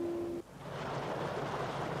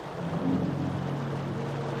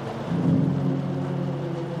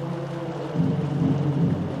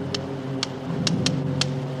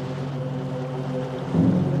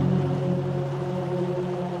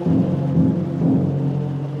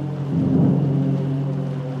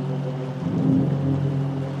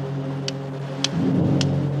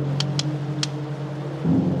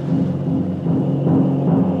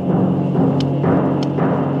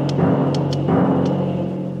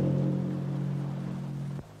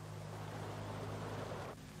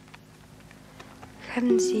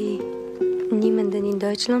 Haben Sie niemanden in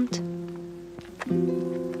Deutschland?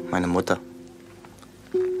 Meine Mutter.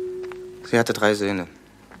 Sie hatte 3 Söhne.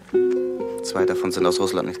 2 davon sind aus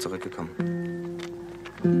Russland nicht zurückgekommen.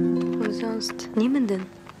 Und sonst niemanden?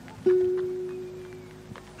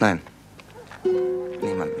 Nein,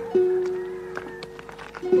 niemanden.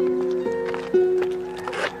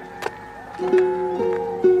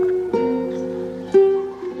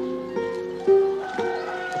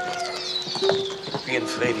 Wie in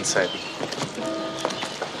Friedenszeiten.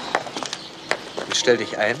 Und stell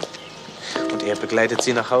dich ein und er begleitet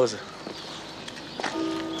sie nach Hause.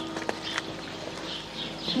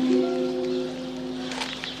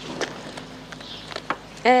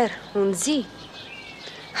 Er und sie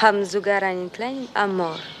haben sogar einen kleinen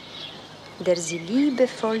Amor, der sie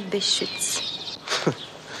liebevoll beschützt.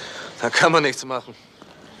 Da kann man nichts machen.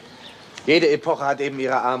 Jede Epoche hat eben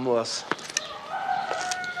ihre Amors.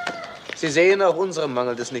 Sie sehen, auch unserem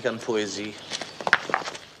mangelt es nicht an Poesie.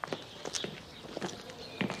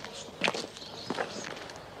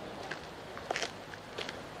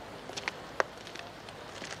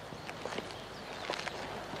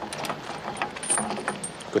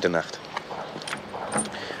 Gute Nacht.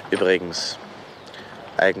 Übrigens,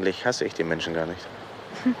 eigentlich hasse ich die Menschen gar nicht.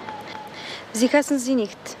 Sie hassen sie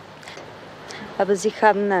nicht, aber sie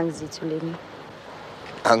haben Angst, sie zu leben.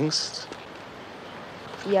 Angst?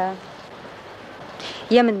 Ja.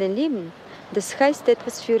 Jemanden lieben, das heißt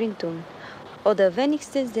etwas für ihn tun. Oder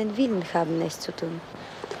wenigstens den Willen haben, es zu tun.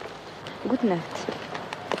 Gute Nacht.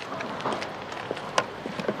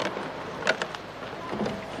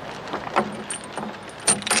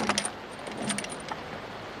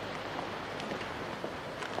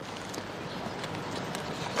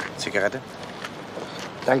 Zigarette?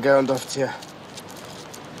 Danke, Herr Unteroffizier.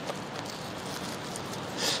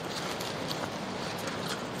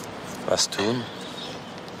 Was tun?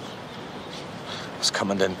 Was kann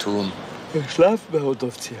man denn tun? Schlafen, Herr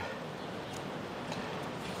Unteroffizier.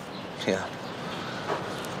 Ja.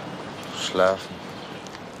 Schlafen.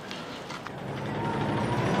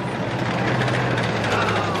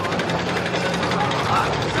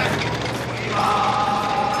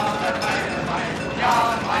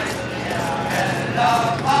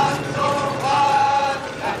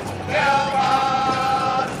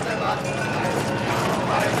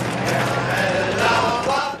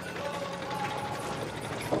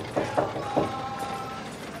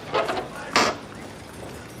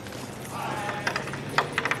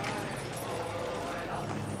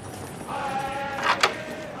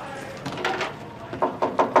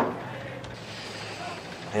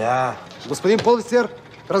 Господин полицейр,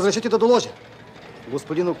 разрешете да доложа.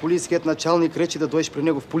 Господин полицейският началник рече да дойдеш при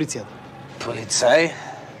него в полицията. Polizei?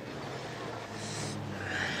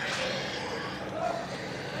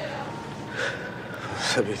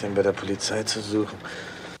 Was habe ich denn bei der Polizei zu suchen?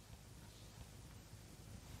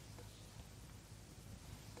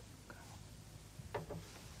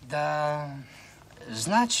 Да,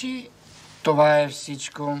 значи това е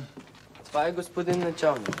всичко. Това е господин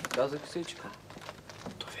началник. Казах всичко.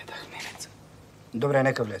 Доведах немеца. Добре,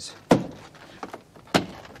 нека влезе.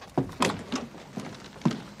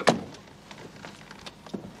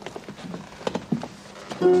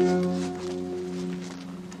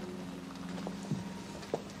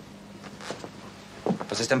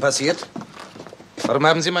 Was ist denn passiert? Warum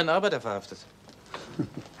haben Sie meinen Arbeiter verhaftet?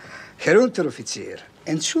 Herr Unteroffizier,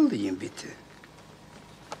 entschuldigen bitte.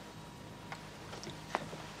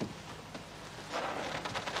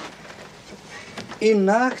 In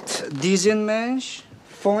Nacht diesen Mensch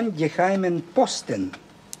von geheimen Posten.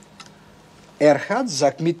 Hat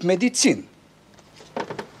sagt mit Medizin.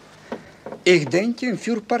 Ich denke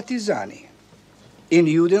für Partisani. In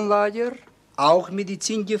Judenlager auch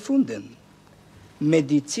Medizin gefunden.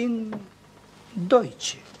 Medizin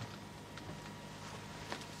Deutsche.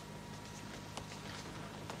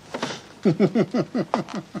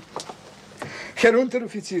 Herr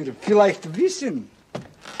Unteroffizier, vielleicht Wissen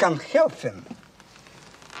kann helfen.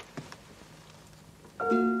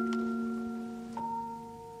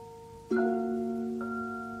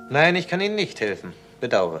 Nein, ich kann Ihnen nicht helfen.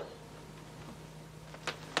 Bedauere.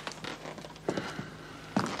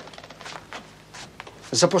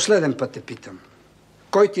 За последен път те питам.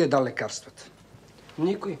 Кой ти е дал лекарствата?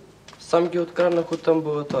 Никой. Сам ги откраднах от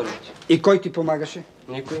амбулаторията. И кой ти помагаше?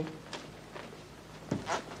 Никой.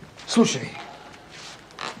 Слушай.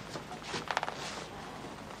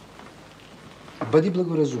 Бъди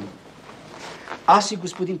благоразумен. Аз и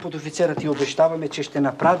господин подофицерът ти обещаваме, че ще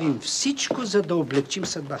направим всичко, за да облегчим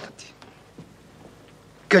съдбата ти.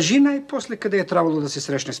 Кажи най-после къде е трябвало да се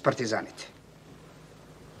срещне с партизаните.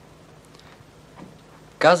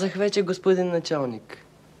 Казах вече, господин началник.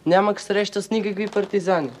 Нямах среща с никакви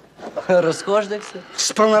партизани. Разхождах се.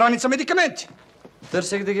 С пълна раница медикаменти.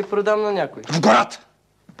 Търсех да ги продам на някой. В гората.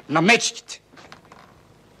 На мечките.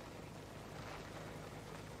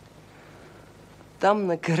 Там,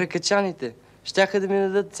 на каракачаните. Щяха да ми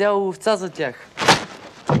дадат цяла овца за тях.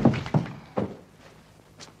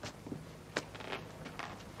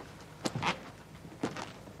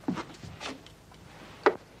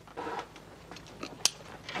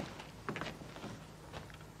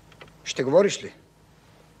 Ще говориш ли?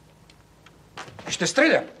 Ще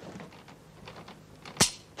стрелям.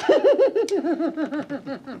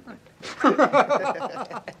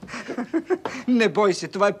 Не бой се,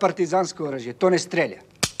 това е партизанско оръжие. То не стреля.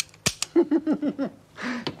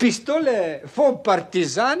 Пистоле фон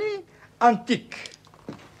партизани антик.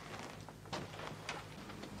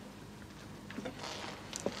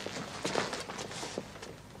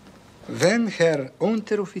 Wenn Herr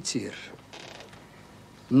Unteroffizier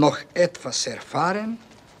noch etwas erfahren,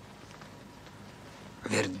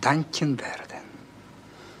 wird danken werden.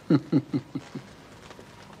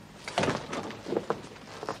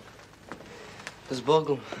 С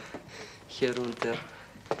Богом, Herr Unter.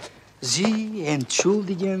 Sie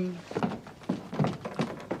entschuldigen,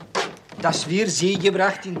 dass wir Sie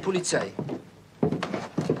gebracht in Polizei.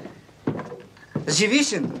 Sie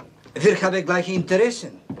wissen, wir haben gleiche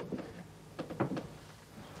Interessen.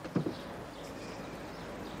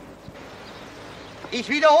 Ich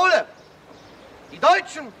wiederhole, die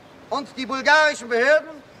deutschen und die bulgarischen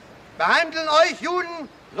Behörden behandeln euch Juden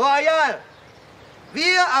loyal.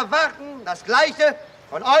 Wir erwarten das Gleiche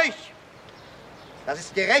von euch. Das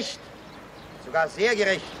ist gerecht, sogar sehr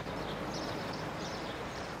gerecht.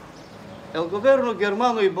 El gobierno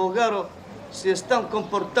germano y bulgaro se están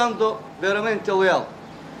comportando veramente loyal.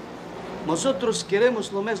 Nosotros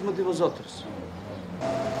queremos lo mismo de vosotros.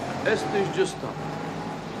 Esto es justo.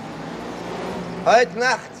 Heute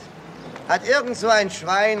Nacht hat irgend so ein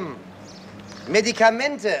Schwein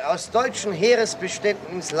Medikamente aus deutschen Heeresbeständen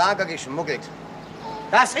ins Lager geschmuggelt.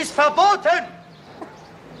 Das ist verboten!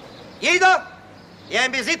 Jeder, der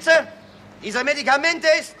im Besitze dieser Medikamente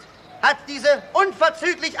ist, hat diese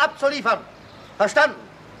unverzüglich abzuliefern.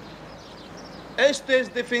 Verstanden? Esto es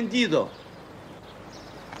defendido.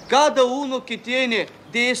 Cada uno que tiene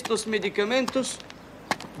de estos medicamentos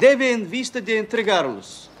debe en vista de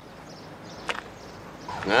entregarlos.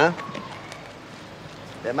 Na?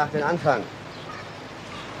 Wer macht den Anfang?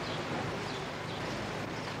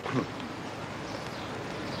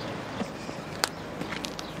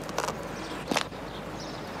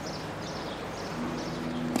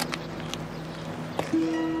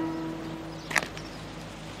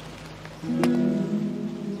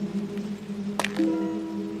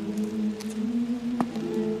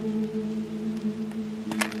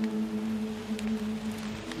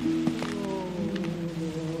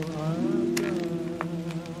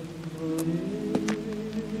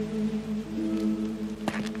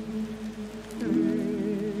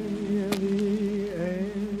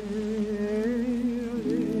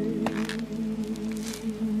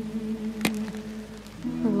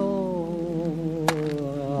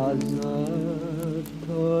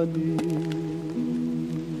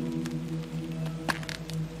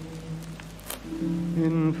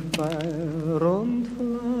 In Feuer und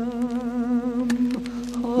Flamm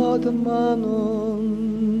hat man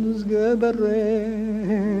uns gebrennt.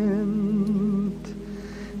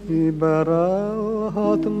 Überall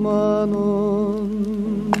hat man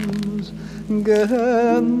uns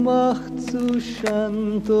gemacht zu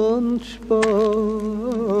Schand und Spott.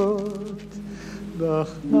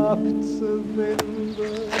 Doch abzuwenden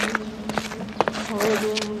hat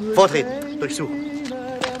uns Vortreten, durchsuchen.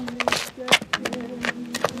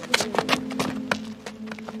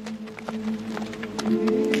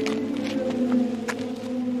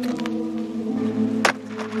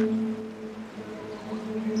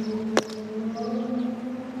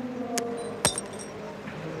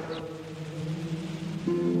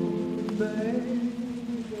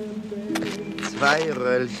 Zwei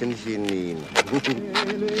Röllchen Chinin.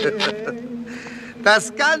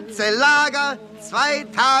 Das ganze Lager 2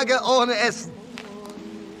 Tage ohne Essen.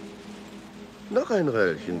 Noch ein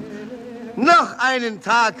Röllchen. Noch einen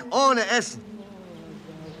Tag ohne Essen.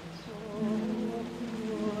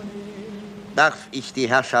 Darf ich die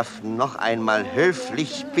Herrschaften noch einmal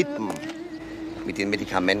höflich bitten, mit den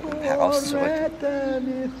Medikamenten herauszurücken?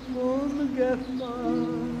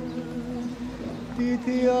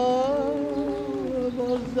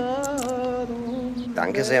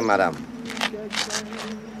 Danke sehr, Madame.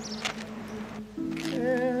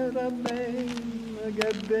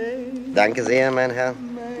 Danke sehr, mein Herr.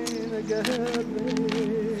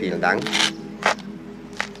 Vielen Dank.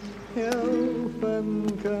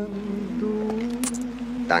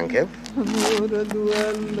 Danke.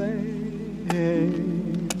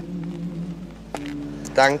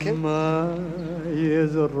 Danke.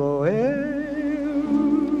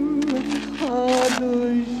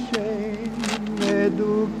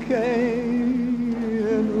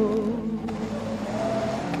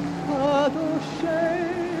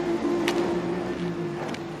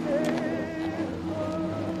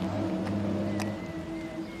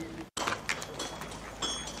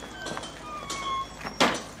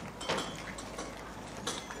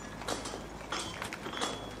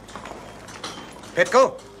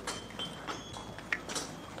 Petko!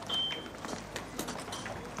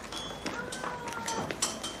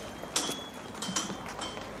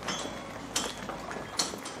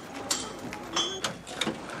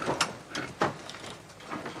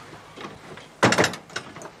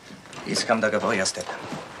 Искам да говоря с теб.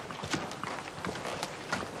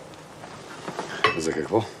 За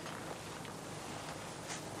какво?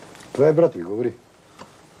 Това е брат ми, говори.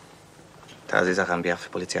 Тази Захан бях в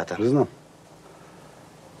полицията. Знам.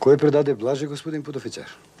 Кой предаде Блаже, господин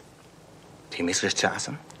подофицер? Ти мислиш, че аз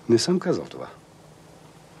съм? Не съм казал това.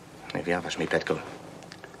 Не вярваш ми, Петко.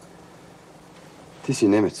 Ти си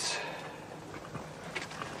немец.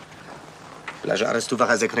 Blaže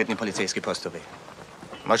arestуваха секретни полицейски постове.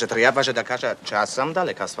 Може трябваше да кажа, че аз съм дал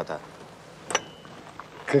лекарствата.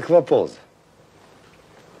 Каква полза?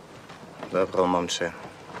 Добро, момче.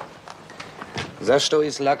 Защо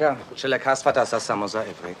излага, че лекарствата са само за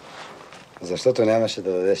евреи? Защото нямаше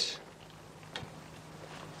да дадеш.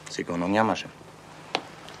 Сигурно нямаше.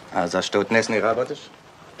 А защо днес не работиш?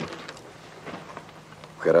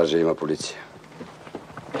 В гаража има полиция.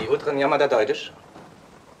 И утре няма да дойдеш?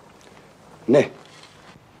 Не.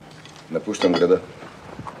 Напущам града.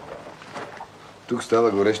 Тук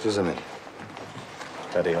става горещо за мен.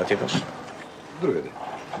 Къде отиваш? Другаде.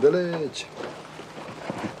 Далече.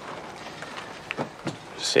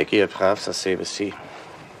 Всеки е прав със себе си.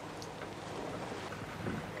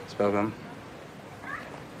 Спомням.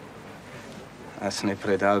 Аз не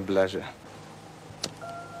предал Блажа.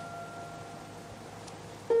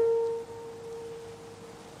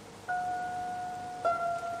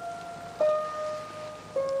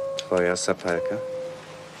 Твоя сапалка.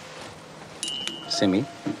 Семи.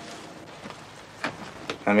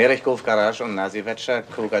 Намерих го в гараж und нази вечер,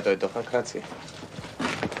 кога дойдоха краци.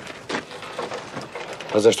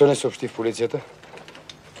 А защо не съобщи в полицията?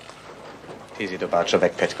 Ти си добър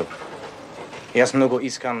човек, Петко. И аз много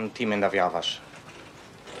искам ти ме навярваш.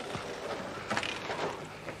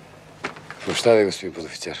 Прощавай, господин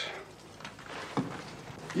подофицер.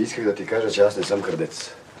 Исках да ти кажа, че аз не съм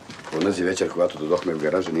крадец. Онази вечер, когато дойдохме в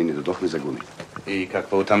гаража, ние не дойдохме за гуми. И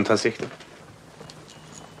какво там търсихте?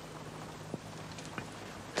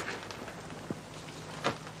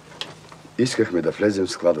 Искахме да влезем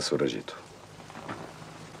в склада с оръжието.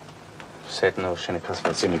 Седно ще не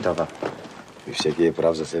казва си ми това. И всеки е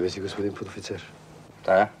прав за себе си, господин подофицер.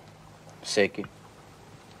 Да, всеки.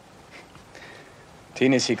 Ти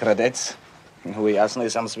не си крадец, но и аз не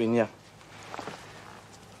съм свиня.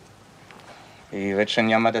 И вече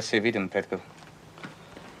няма да се видим, Петко.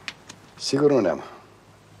 Сигурно няма.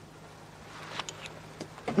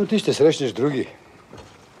 Но ти ще срещнеш други.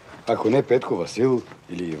 Ако не Петко, Васил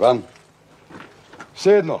или Иван.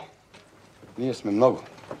 Все едно. Ние сме много.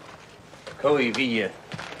 Кой вие?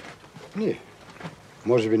 Ние.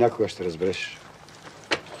 Може би някога ще разбереш.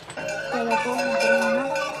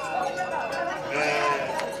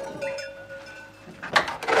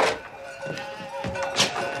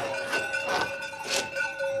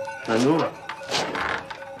 Na nun,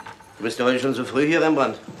 du bist ja heute schon so früh hier,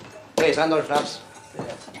 Rembrandt. Hey, Sandor, Schnaps.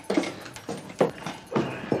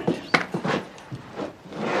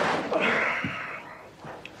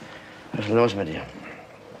 Was ist denn los mit dir?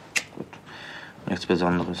 Nichts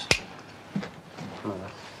Besonderes.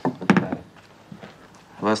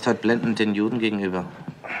 Du warst halt blendend den Juden gegenüber.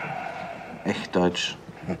 Echt deutsch.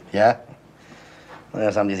 Ja?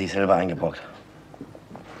 Das haben die sich selber eingebrockt.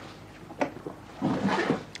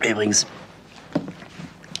 Übrigens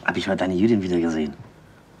habe ich mal deine Jüdin wieder gesehen.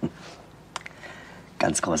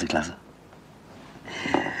 Ganz große Klasse.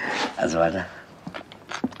 Also weiter.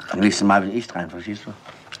 Beim nächsten Mal bin ich dran, verstehst du?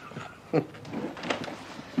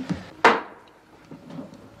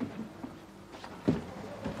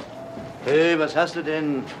 Hey, was hast du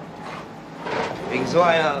denn? Wegen so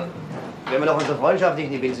einer werden wir doch unsere Freundschaft nicht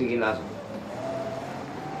in die Binsen gehen lassen.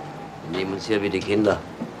 Wir nehmen uns hier wie die Kinder.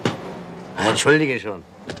 Entschuldige schon.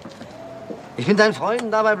 Ich bin dein Freund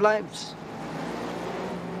und dabei bleibt's.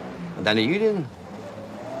 Und deine Jüdin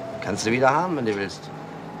kannst du wieder haben, wenn du willst.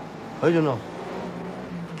 Heute noch.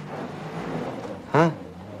 Ha?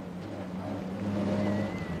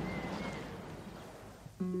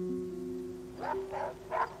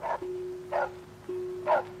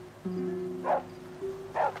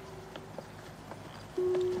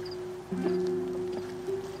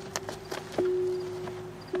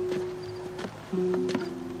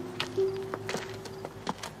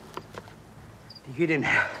 Jüdin.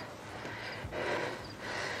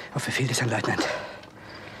 Auf Befehl des Herrn Leutnant.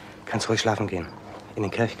 Kannst ruhig schlafen gehen. In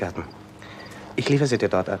den Kirchgarten. Ich liefere sie dir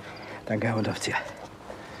dort ab. Danke, Herr Unteroffizier.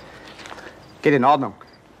 Geht in Ordnung.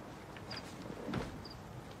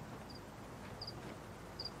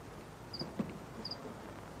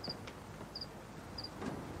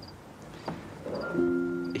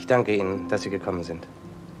 Ich danke Ihnen, dass Sie gekommen sind.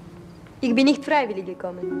 Ich bin nicht freiwillig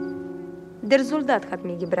gekommen. Der Soldat hat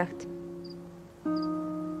mich gebracht.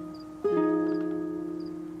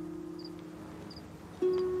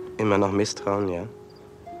 Immer noch Misstrauen, ja?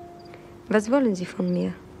 Was wollen Sie von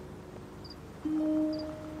mir?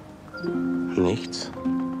 Nichts.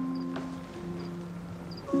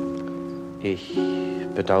 Ich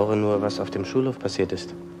bedauere nur, was auf dem Schulhof passiert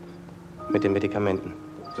ist. Mit den Medikamenten.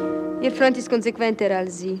 Ihr Freund ist konsequenter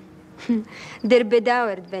als Sie. Der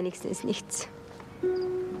bedauert wenigstens nichts.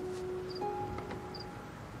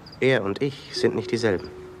 Er und ich sind nicht dieselben.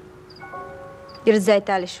 Ihr seid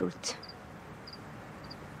alle schuld.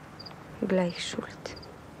 Gleich schuld.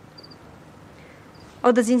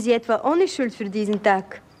 Oder sind Sie etwa ohne Schuld für diesen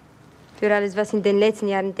Tag? Für alles, was in den letzten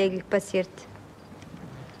Jahren täglich passiert?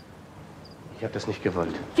 Ich habe das nicht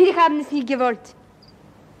gewollt. Viele haben es nicht gewollt.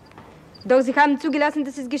 Doch Sie haben zugelassen,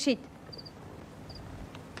 dass es geschieht.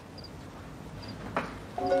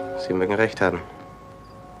 Sie mögen recht haben.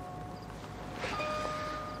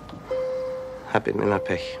 Hab eben immer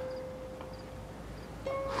Pech.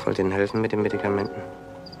 Wollte Ihnen helfen mit den Medikamenten.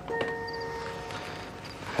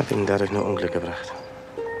 Hab Ihnen dadurch nur Unglück gebracht.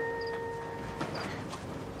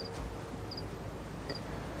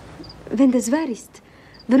 Wenn das wahr ist,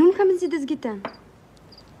 warum haben Sie das getan?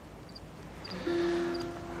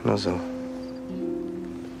 Nur so.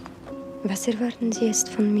 Was erwarten Sie jetzt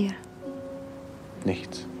von mir?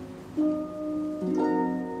 Nichts.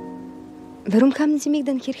 Warum haben Sie mich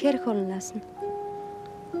dann hierher holen lassen?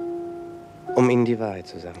 Um Ihnen die Wahrheit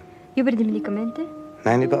zu sagen. Über die Medikamente?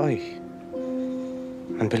 Nein, über euch.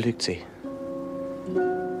 Man belügt Sie.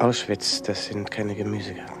 Auschwitz, das sind keine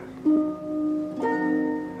Gemüsegarten.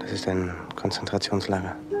 Das ist ein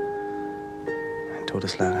Konzentrationslager. Ein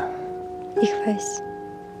Todeslager. Ich weiß.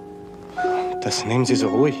 Das nehmen Sie so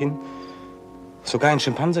ruhig hin. Sogar ein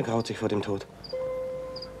Schimpanse graut sich vor dem Tod.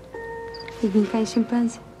 Ich bin kein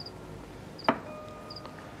Schimpanse.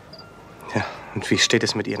 Ja, und wie steht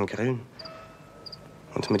es mit Ihren Grillen?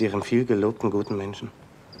 Und mit Ihrem viel gelobten guten Menschen?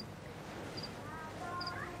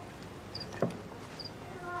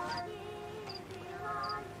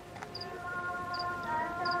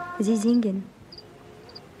 Sie singen.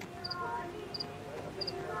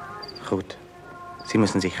 Ruth, Sie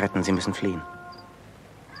müssen sich retten, Sie müssen fliehen.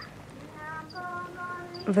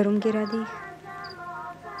 Warum gerade ich?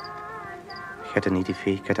 Ich hatte nie die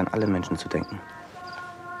Fähigkeit, an alle Menschen zu denken.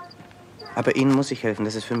 Aber Ihnen muss ich helfen,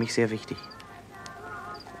 das ist für mich sehr wichtig.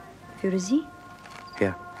 Für Sie?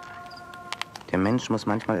 Ja. Der Mensch muss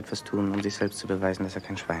manchmal etwas tun, um sich selbst zu beweisen, dass er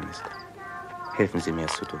kein Schwein ist. Helfen Sie mir,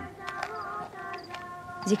 es zu tun.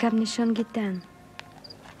 Sie haben es schon getan.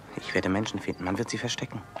 Ich werde Menschen finden, man wird sie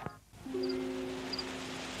verstecken.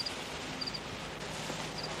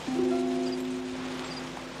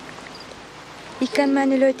 Ich kann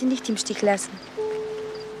meine Leute nicht im Stich lassen.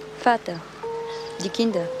 Vater, die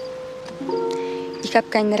Kinder. Ich habe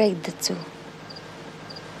kein Recht dazu.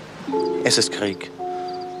 Es ist Krieg.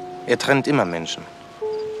 Er trennt immer Menschen.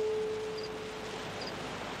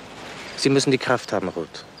 Sie müssen die Kraft haben,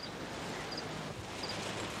 Ruth.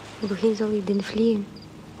 Wohin soll ich denn fliehen?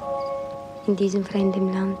 In diesem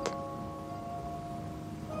fremden Land.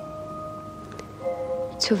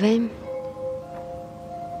 Zu wem?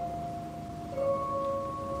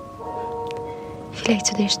 Vielleicht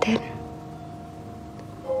zu den Sternen.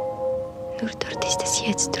 Nur dort ist es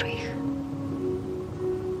jetzt ruhig.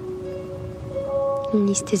 Und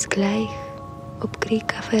ist es gleich, ob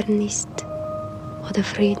Krieg erfahren ist oder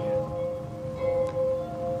Frieden.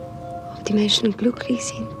 Ob die Menschen glücklich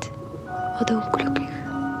sind oder unglücklich.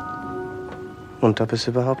 Und ob es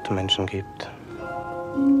überhaupt Menschen gibt.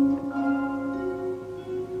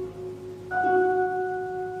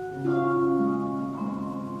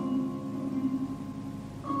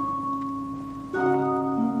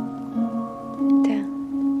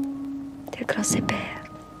 Der große Bär.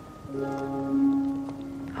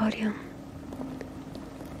 Orion.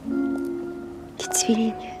 Die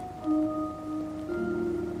Zwillinge.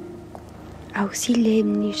 Auch sie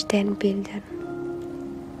leben in Sternbildern.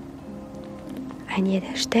 Ein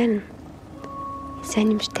jeder Stern ist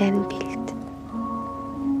einem Sternbild.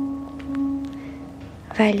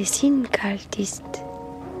 Weil es ihnen kalt ist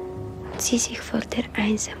und sie sich vor der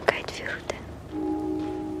Einsamkeit fürchten.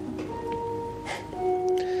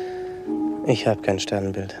 Ich habe kein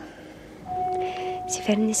Sternbild. Sie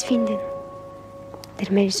werden es finden.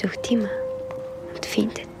 Der Mensch sucht immer und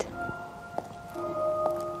findet.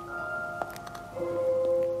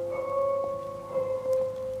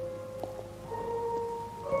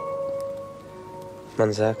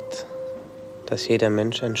 Man sagt, dass jeder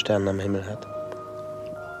Mensch einen Stern am Himmel hat.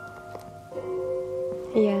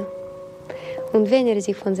 Ja. Und wenn er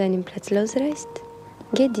sich von seinem Platz losreißt,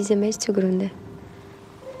 geht dieser Mensch zugrunde.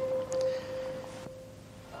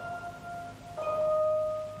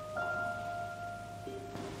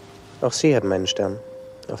 Auch Sie haben einen Stern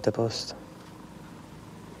auf der Brust.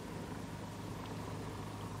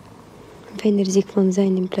 Wenn er sich von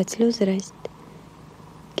seinem Platz losreißt,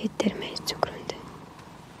 geht der Mensch zugrunde.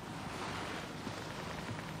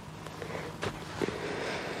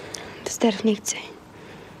 Das darf nicht sein.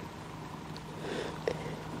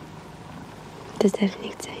 Das darf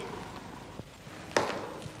nicht sein.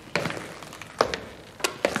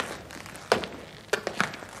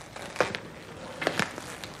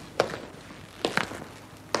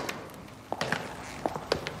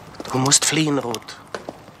 Du musst fliehen, Ruth.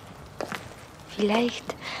 Vielleicht.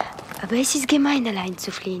 Aber es ist gemein, allein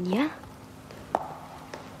zu fliehen, ja?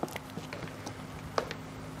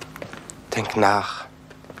 Denk nach.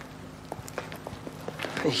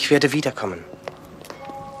 Ich werde wiederkommen.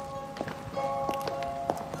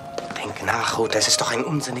 Denk nach, Ruth. Es ist doch ein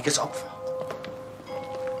unsinniges Opfer.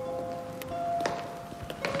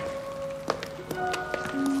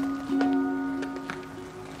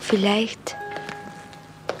 Vielleicht.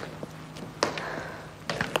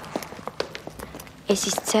 Es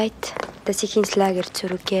ist Zeit, dass ich ins Lager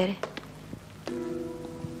zurückkehre.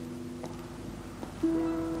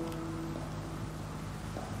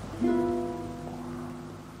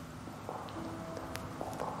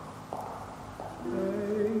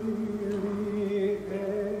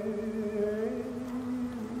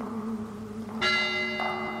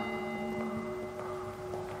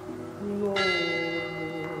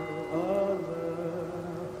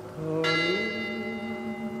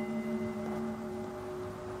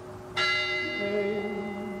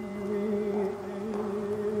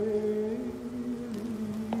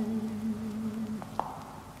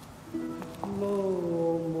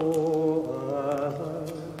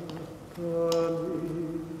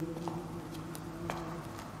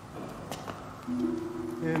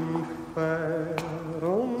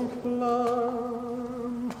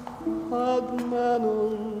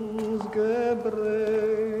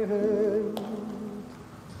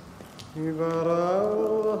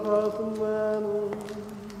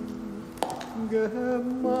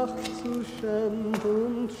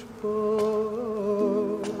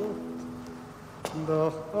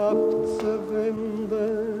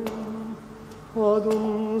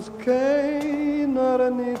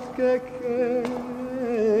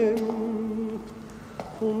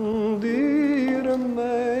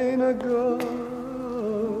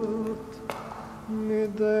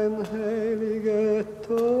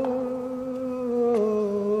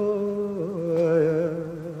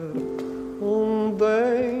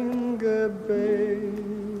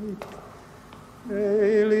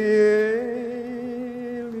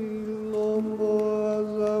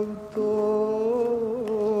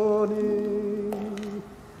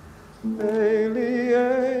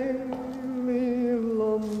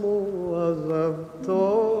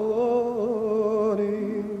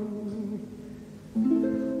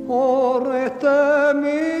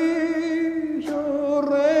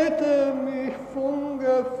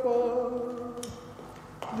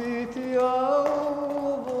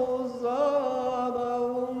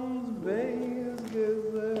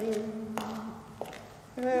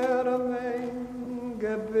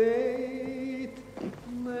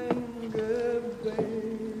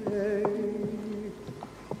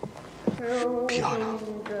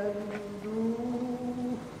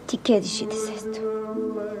 Kiedyś idę ze stu.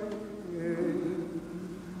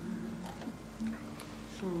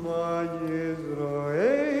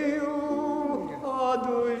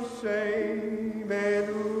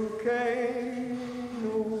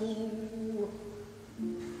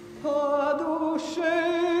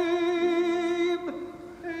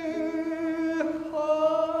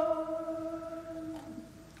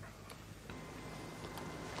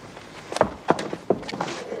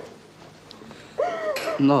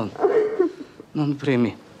 Non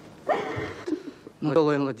premi. Non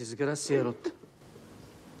solo la disgrazia rotta.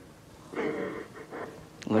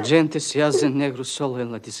 La gente si hace negro solo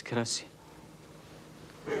en la disgrazia.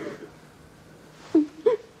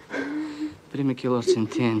 Primi que los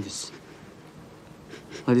entiendes.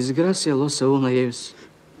 La disgrazia los a uno ellos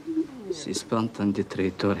se espantan de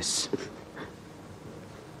traidores.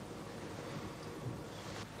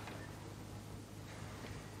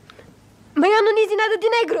 Mas eu não disse nada de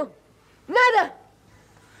negro. Nada!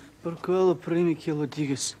 Por qual primi que lo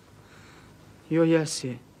digas? Eu já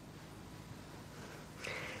sei.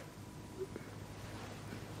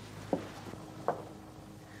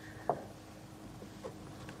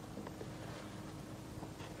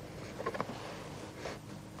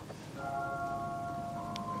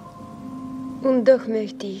 Und doch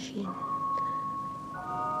möchte ich ihn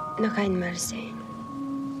noch einmal sehen.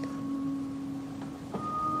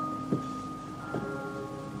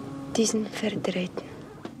 Diesen Verdrehten.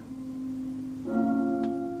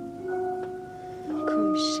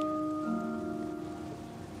 Komischen.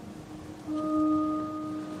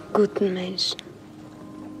 Guten Menschen.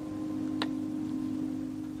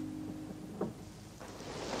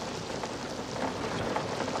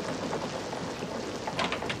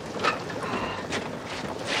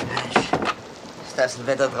 das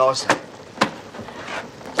Wetter draußen.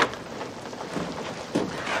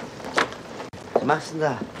 Was machst du denn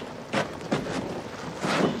da?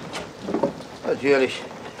 Natürlich.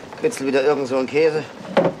 Kritzel wieder irgend so ein Käse.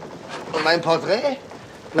 Und mein Porträt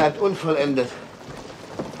bleibt unvollendet.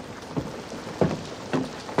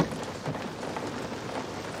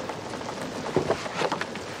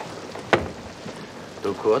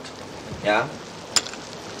 Du, Kurt? Ja?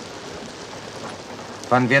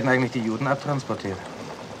 Wann werden eigentlich die Juden abtransportiert?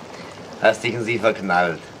 Hast dich in sie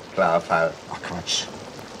verknallt. Klarer Fall. Ach, Quatsch.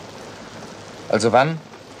 Also wann?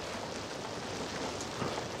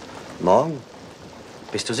 Morgen.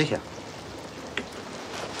 Bist du sicher?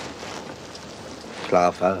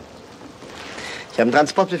 Klarer Fall. Ich habe einen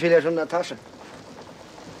Transportbefehl ja schon in der Tasche.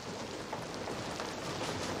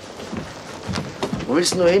 Wo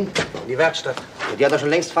willst du nur hin? In die Werkstatt. Die hat doch schon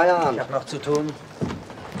längst Feierabend. Ich habe noch zu tun.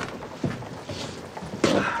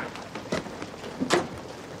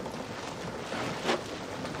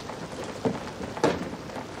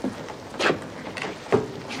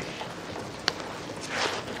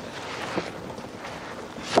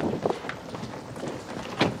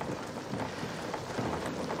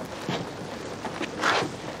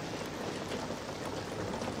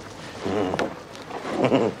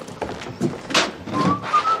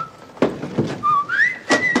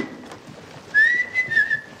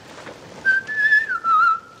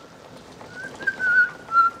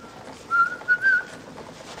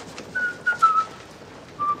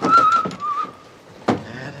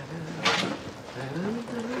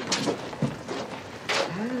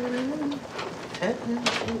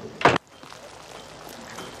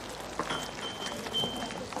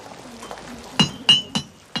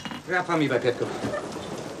 Трябва ми, бе, Петков.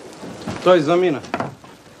 Той замина.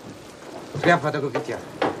 Трябва да го видя.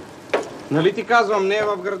 Нали ти казвам, не е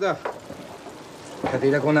в града.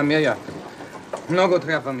 Къде да го намеря? Много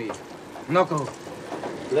трябва ми. Много.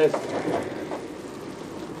 Лес.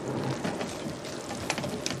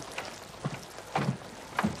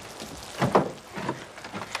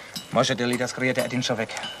 Можете ли да скриете един човек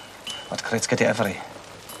от гръцките евреи?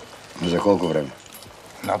 За колко време?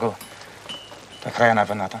 Много. До края на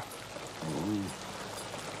войната.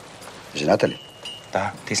 Жената ли?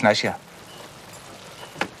 Да, ти знаеш я.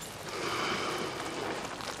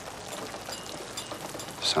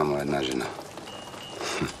 Само една жена.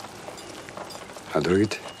 А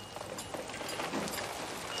другите?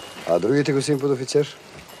 А другите, господин подофицер?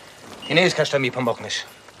 Ти не искаш да ми помогнеш.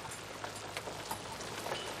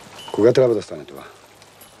 Кога трябва да стане това?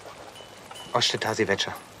 Още тази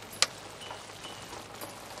вечер.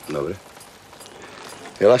 Добре.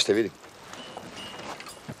 Ела, ще видим.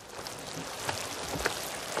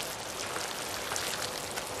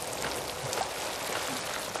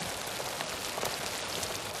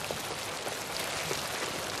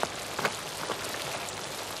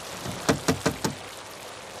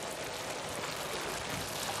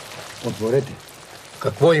 Отворете.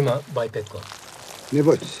 Какво има, бай Петко? Не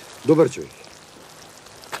бойте се. Добър човек.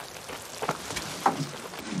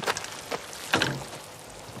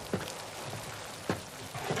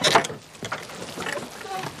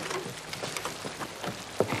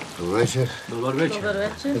 Добър вечер. Добър вечер. Добър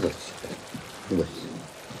вечер. Добър вечер. Добър вечер.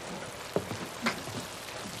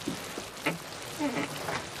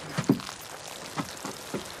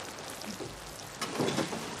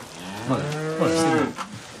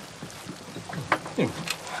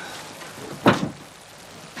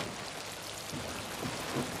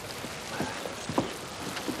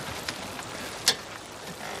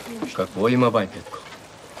 Какво има, бай Петко?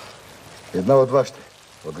 Една от вашите,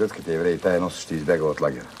 от гръцките евреи, тая нощ ще избяга от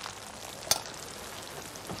лагера.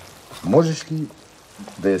 Можеш ли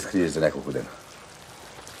да я скриеш за няколко дена?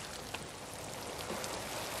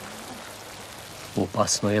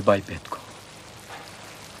 Опасно е, бай Петко.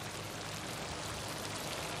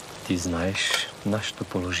 Ти знаеш нашето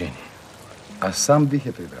положение. Аз сам бих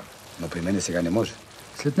я прибрал, но при мене сега не може.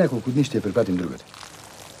 След няколко дни ще я припратим другаде.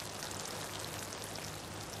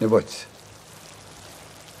 Не бойте се.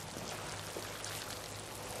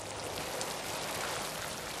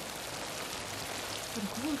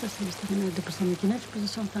 Да се изтърне да посамите нач,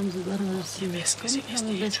 позицион там задварва си место.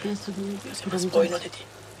 Спойно дети.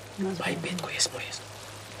 Бай Петко е споясно.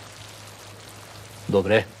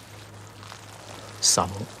 Добре.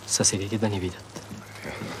 Само съседите да ни видят.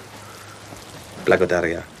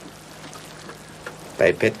 Благодаря.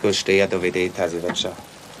 Бай Петко ще я доведе тази вечер.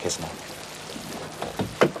 Късно.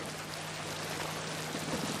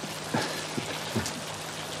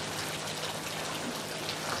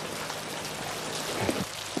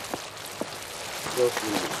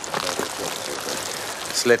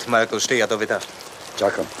 След малко ще я доведа.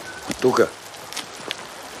 Čakam. Tuka.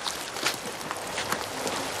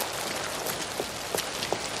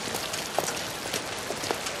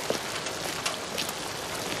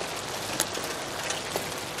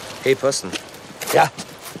 Hey, Posten. Ja?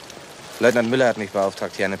 Leutnant Müller hat mich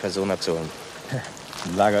beauftragt, hier eine Person abzuholen.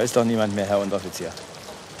 Im Lager ist doch niemand mehr, Herr Unteroffizier.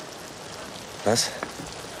 Was?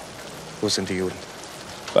 Wo sind die Juden?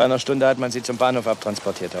 Vor einer Stunde hat man sie zum Bahnhof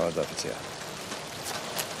abtransportiert, Herr Unteroffizier.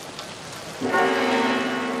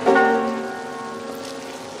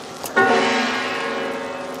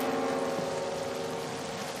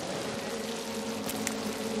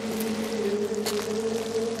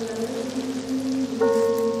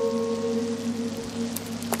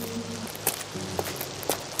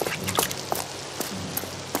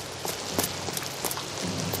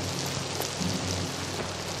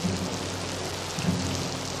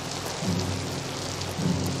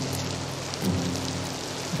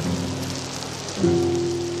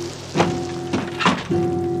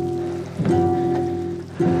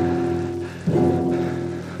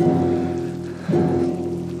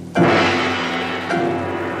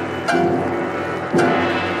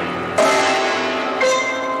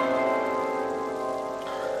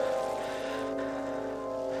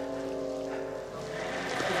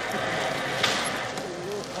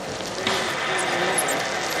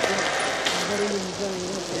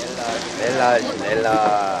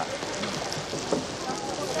 Schneller.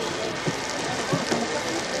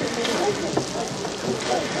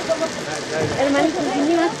 Hermanito,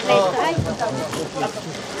 vení más presta. Ay.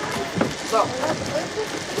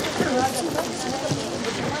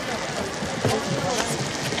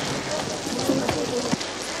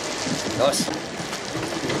 Los.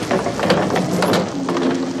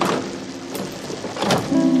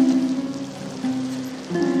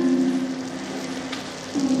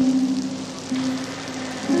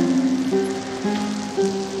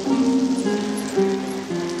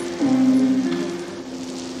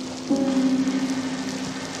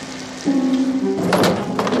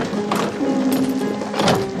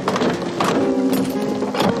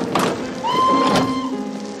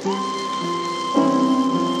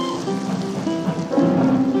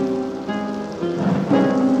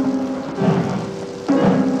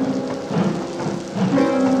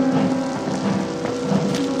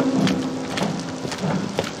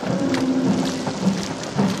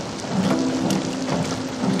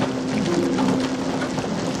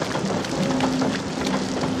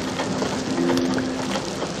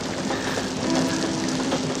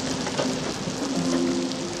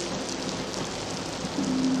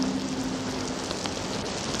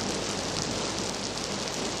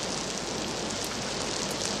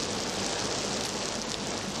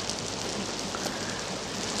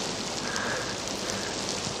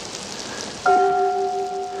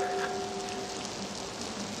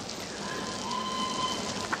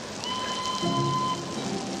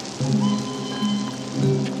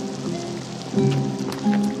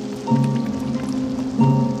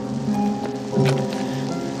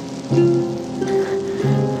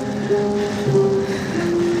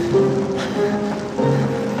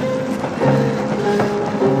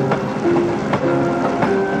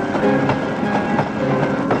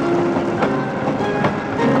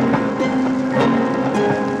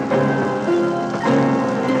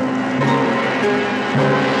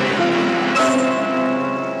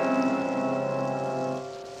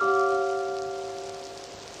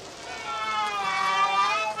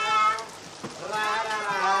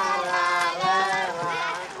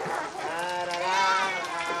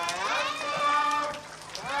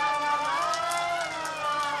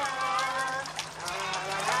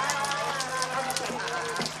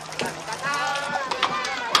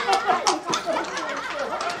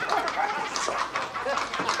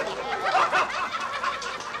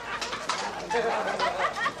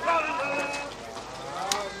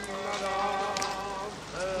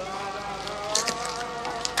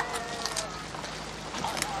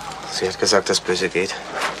 Sie hat gesagt, das Böse geht.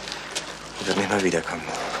 Sie wird nicht mehr wiederkommen.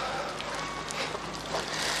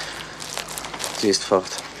 Sie ist fort.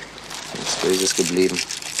 Nichts Böses geblieben.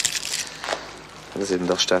 Weil es eben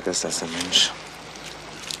doch stärker ist als der Mensch.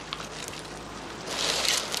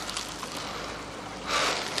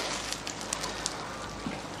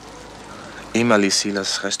 Ima li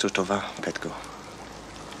silas restu tova, Petko.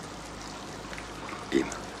 Ima.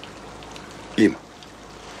 Ima.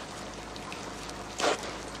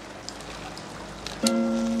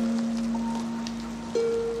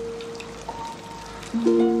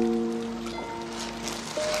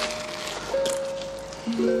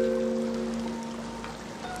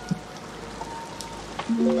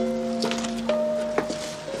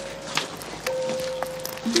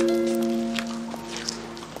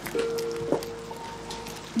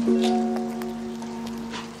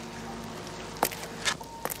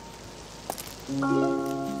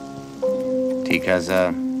 Ти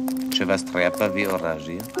каза, че вас трябвави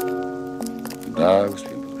оръжие? Да,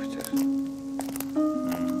 господин офицер.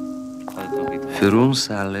 Für uns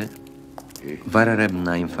alle war eben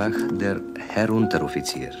einfach der Herr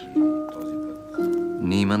Unteroffizier.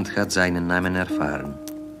 Niemand hat seinen Namen erfahren.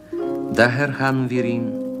 Daher haben wir ihn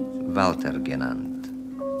Walter genannt.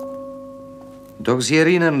 Doch Sie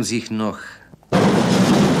erinnern sich noch,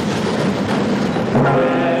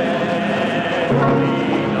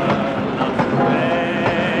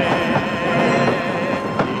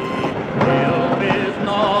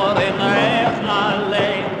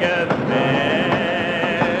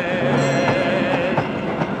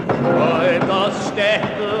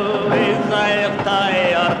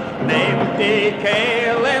 Die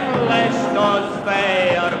Kehlen lässt uns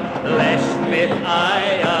feiern, lässt mit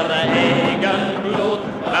Eier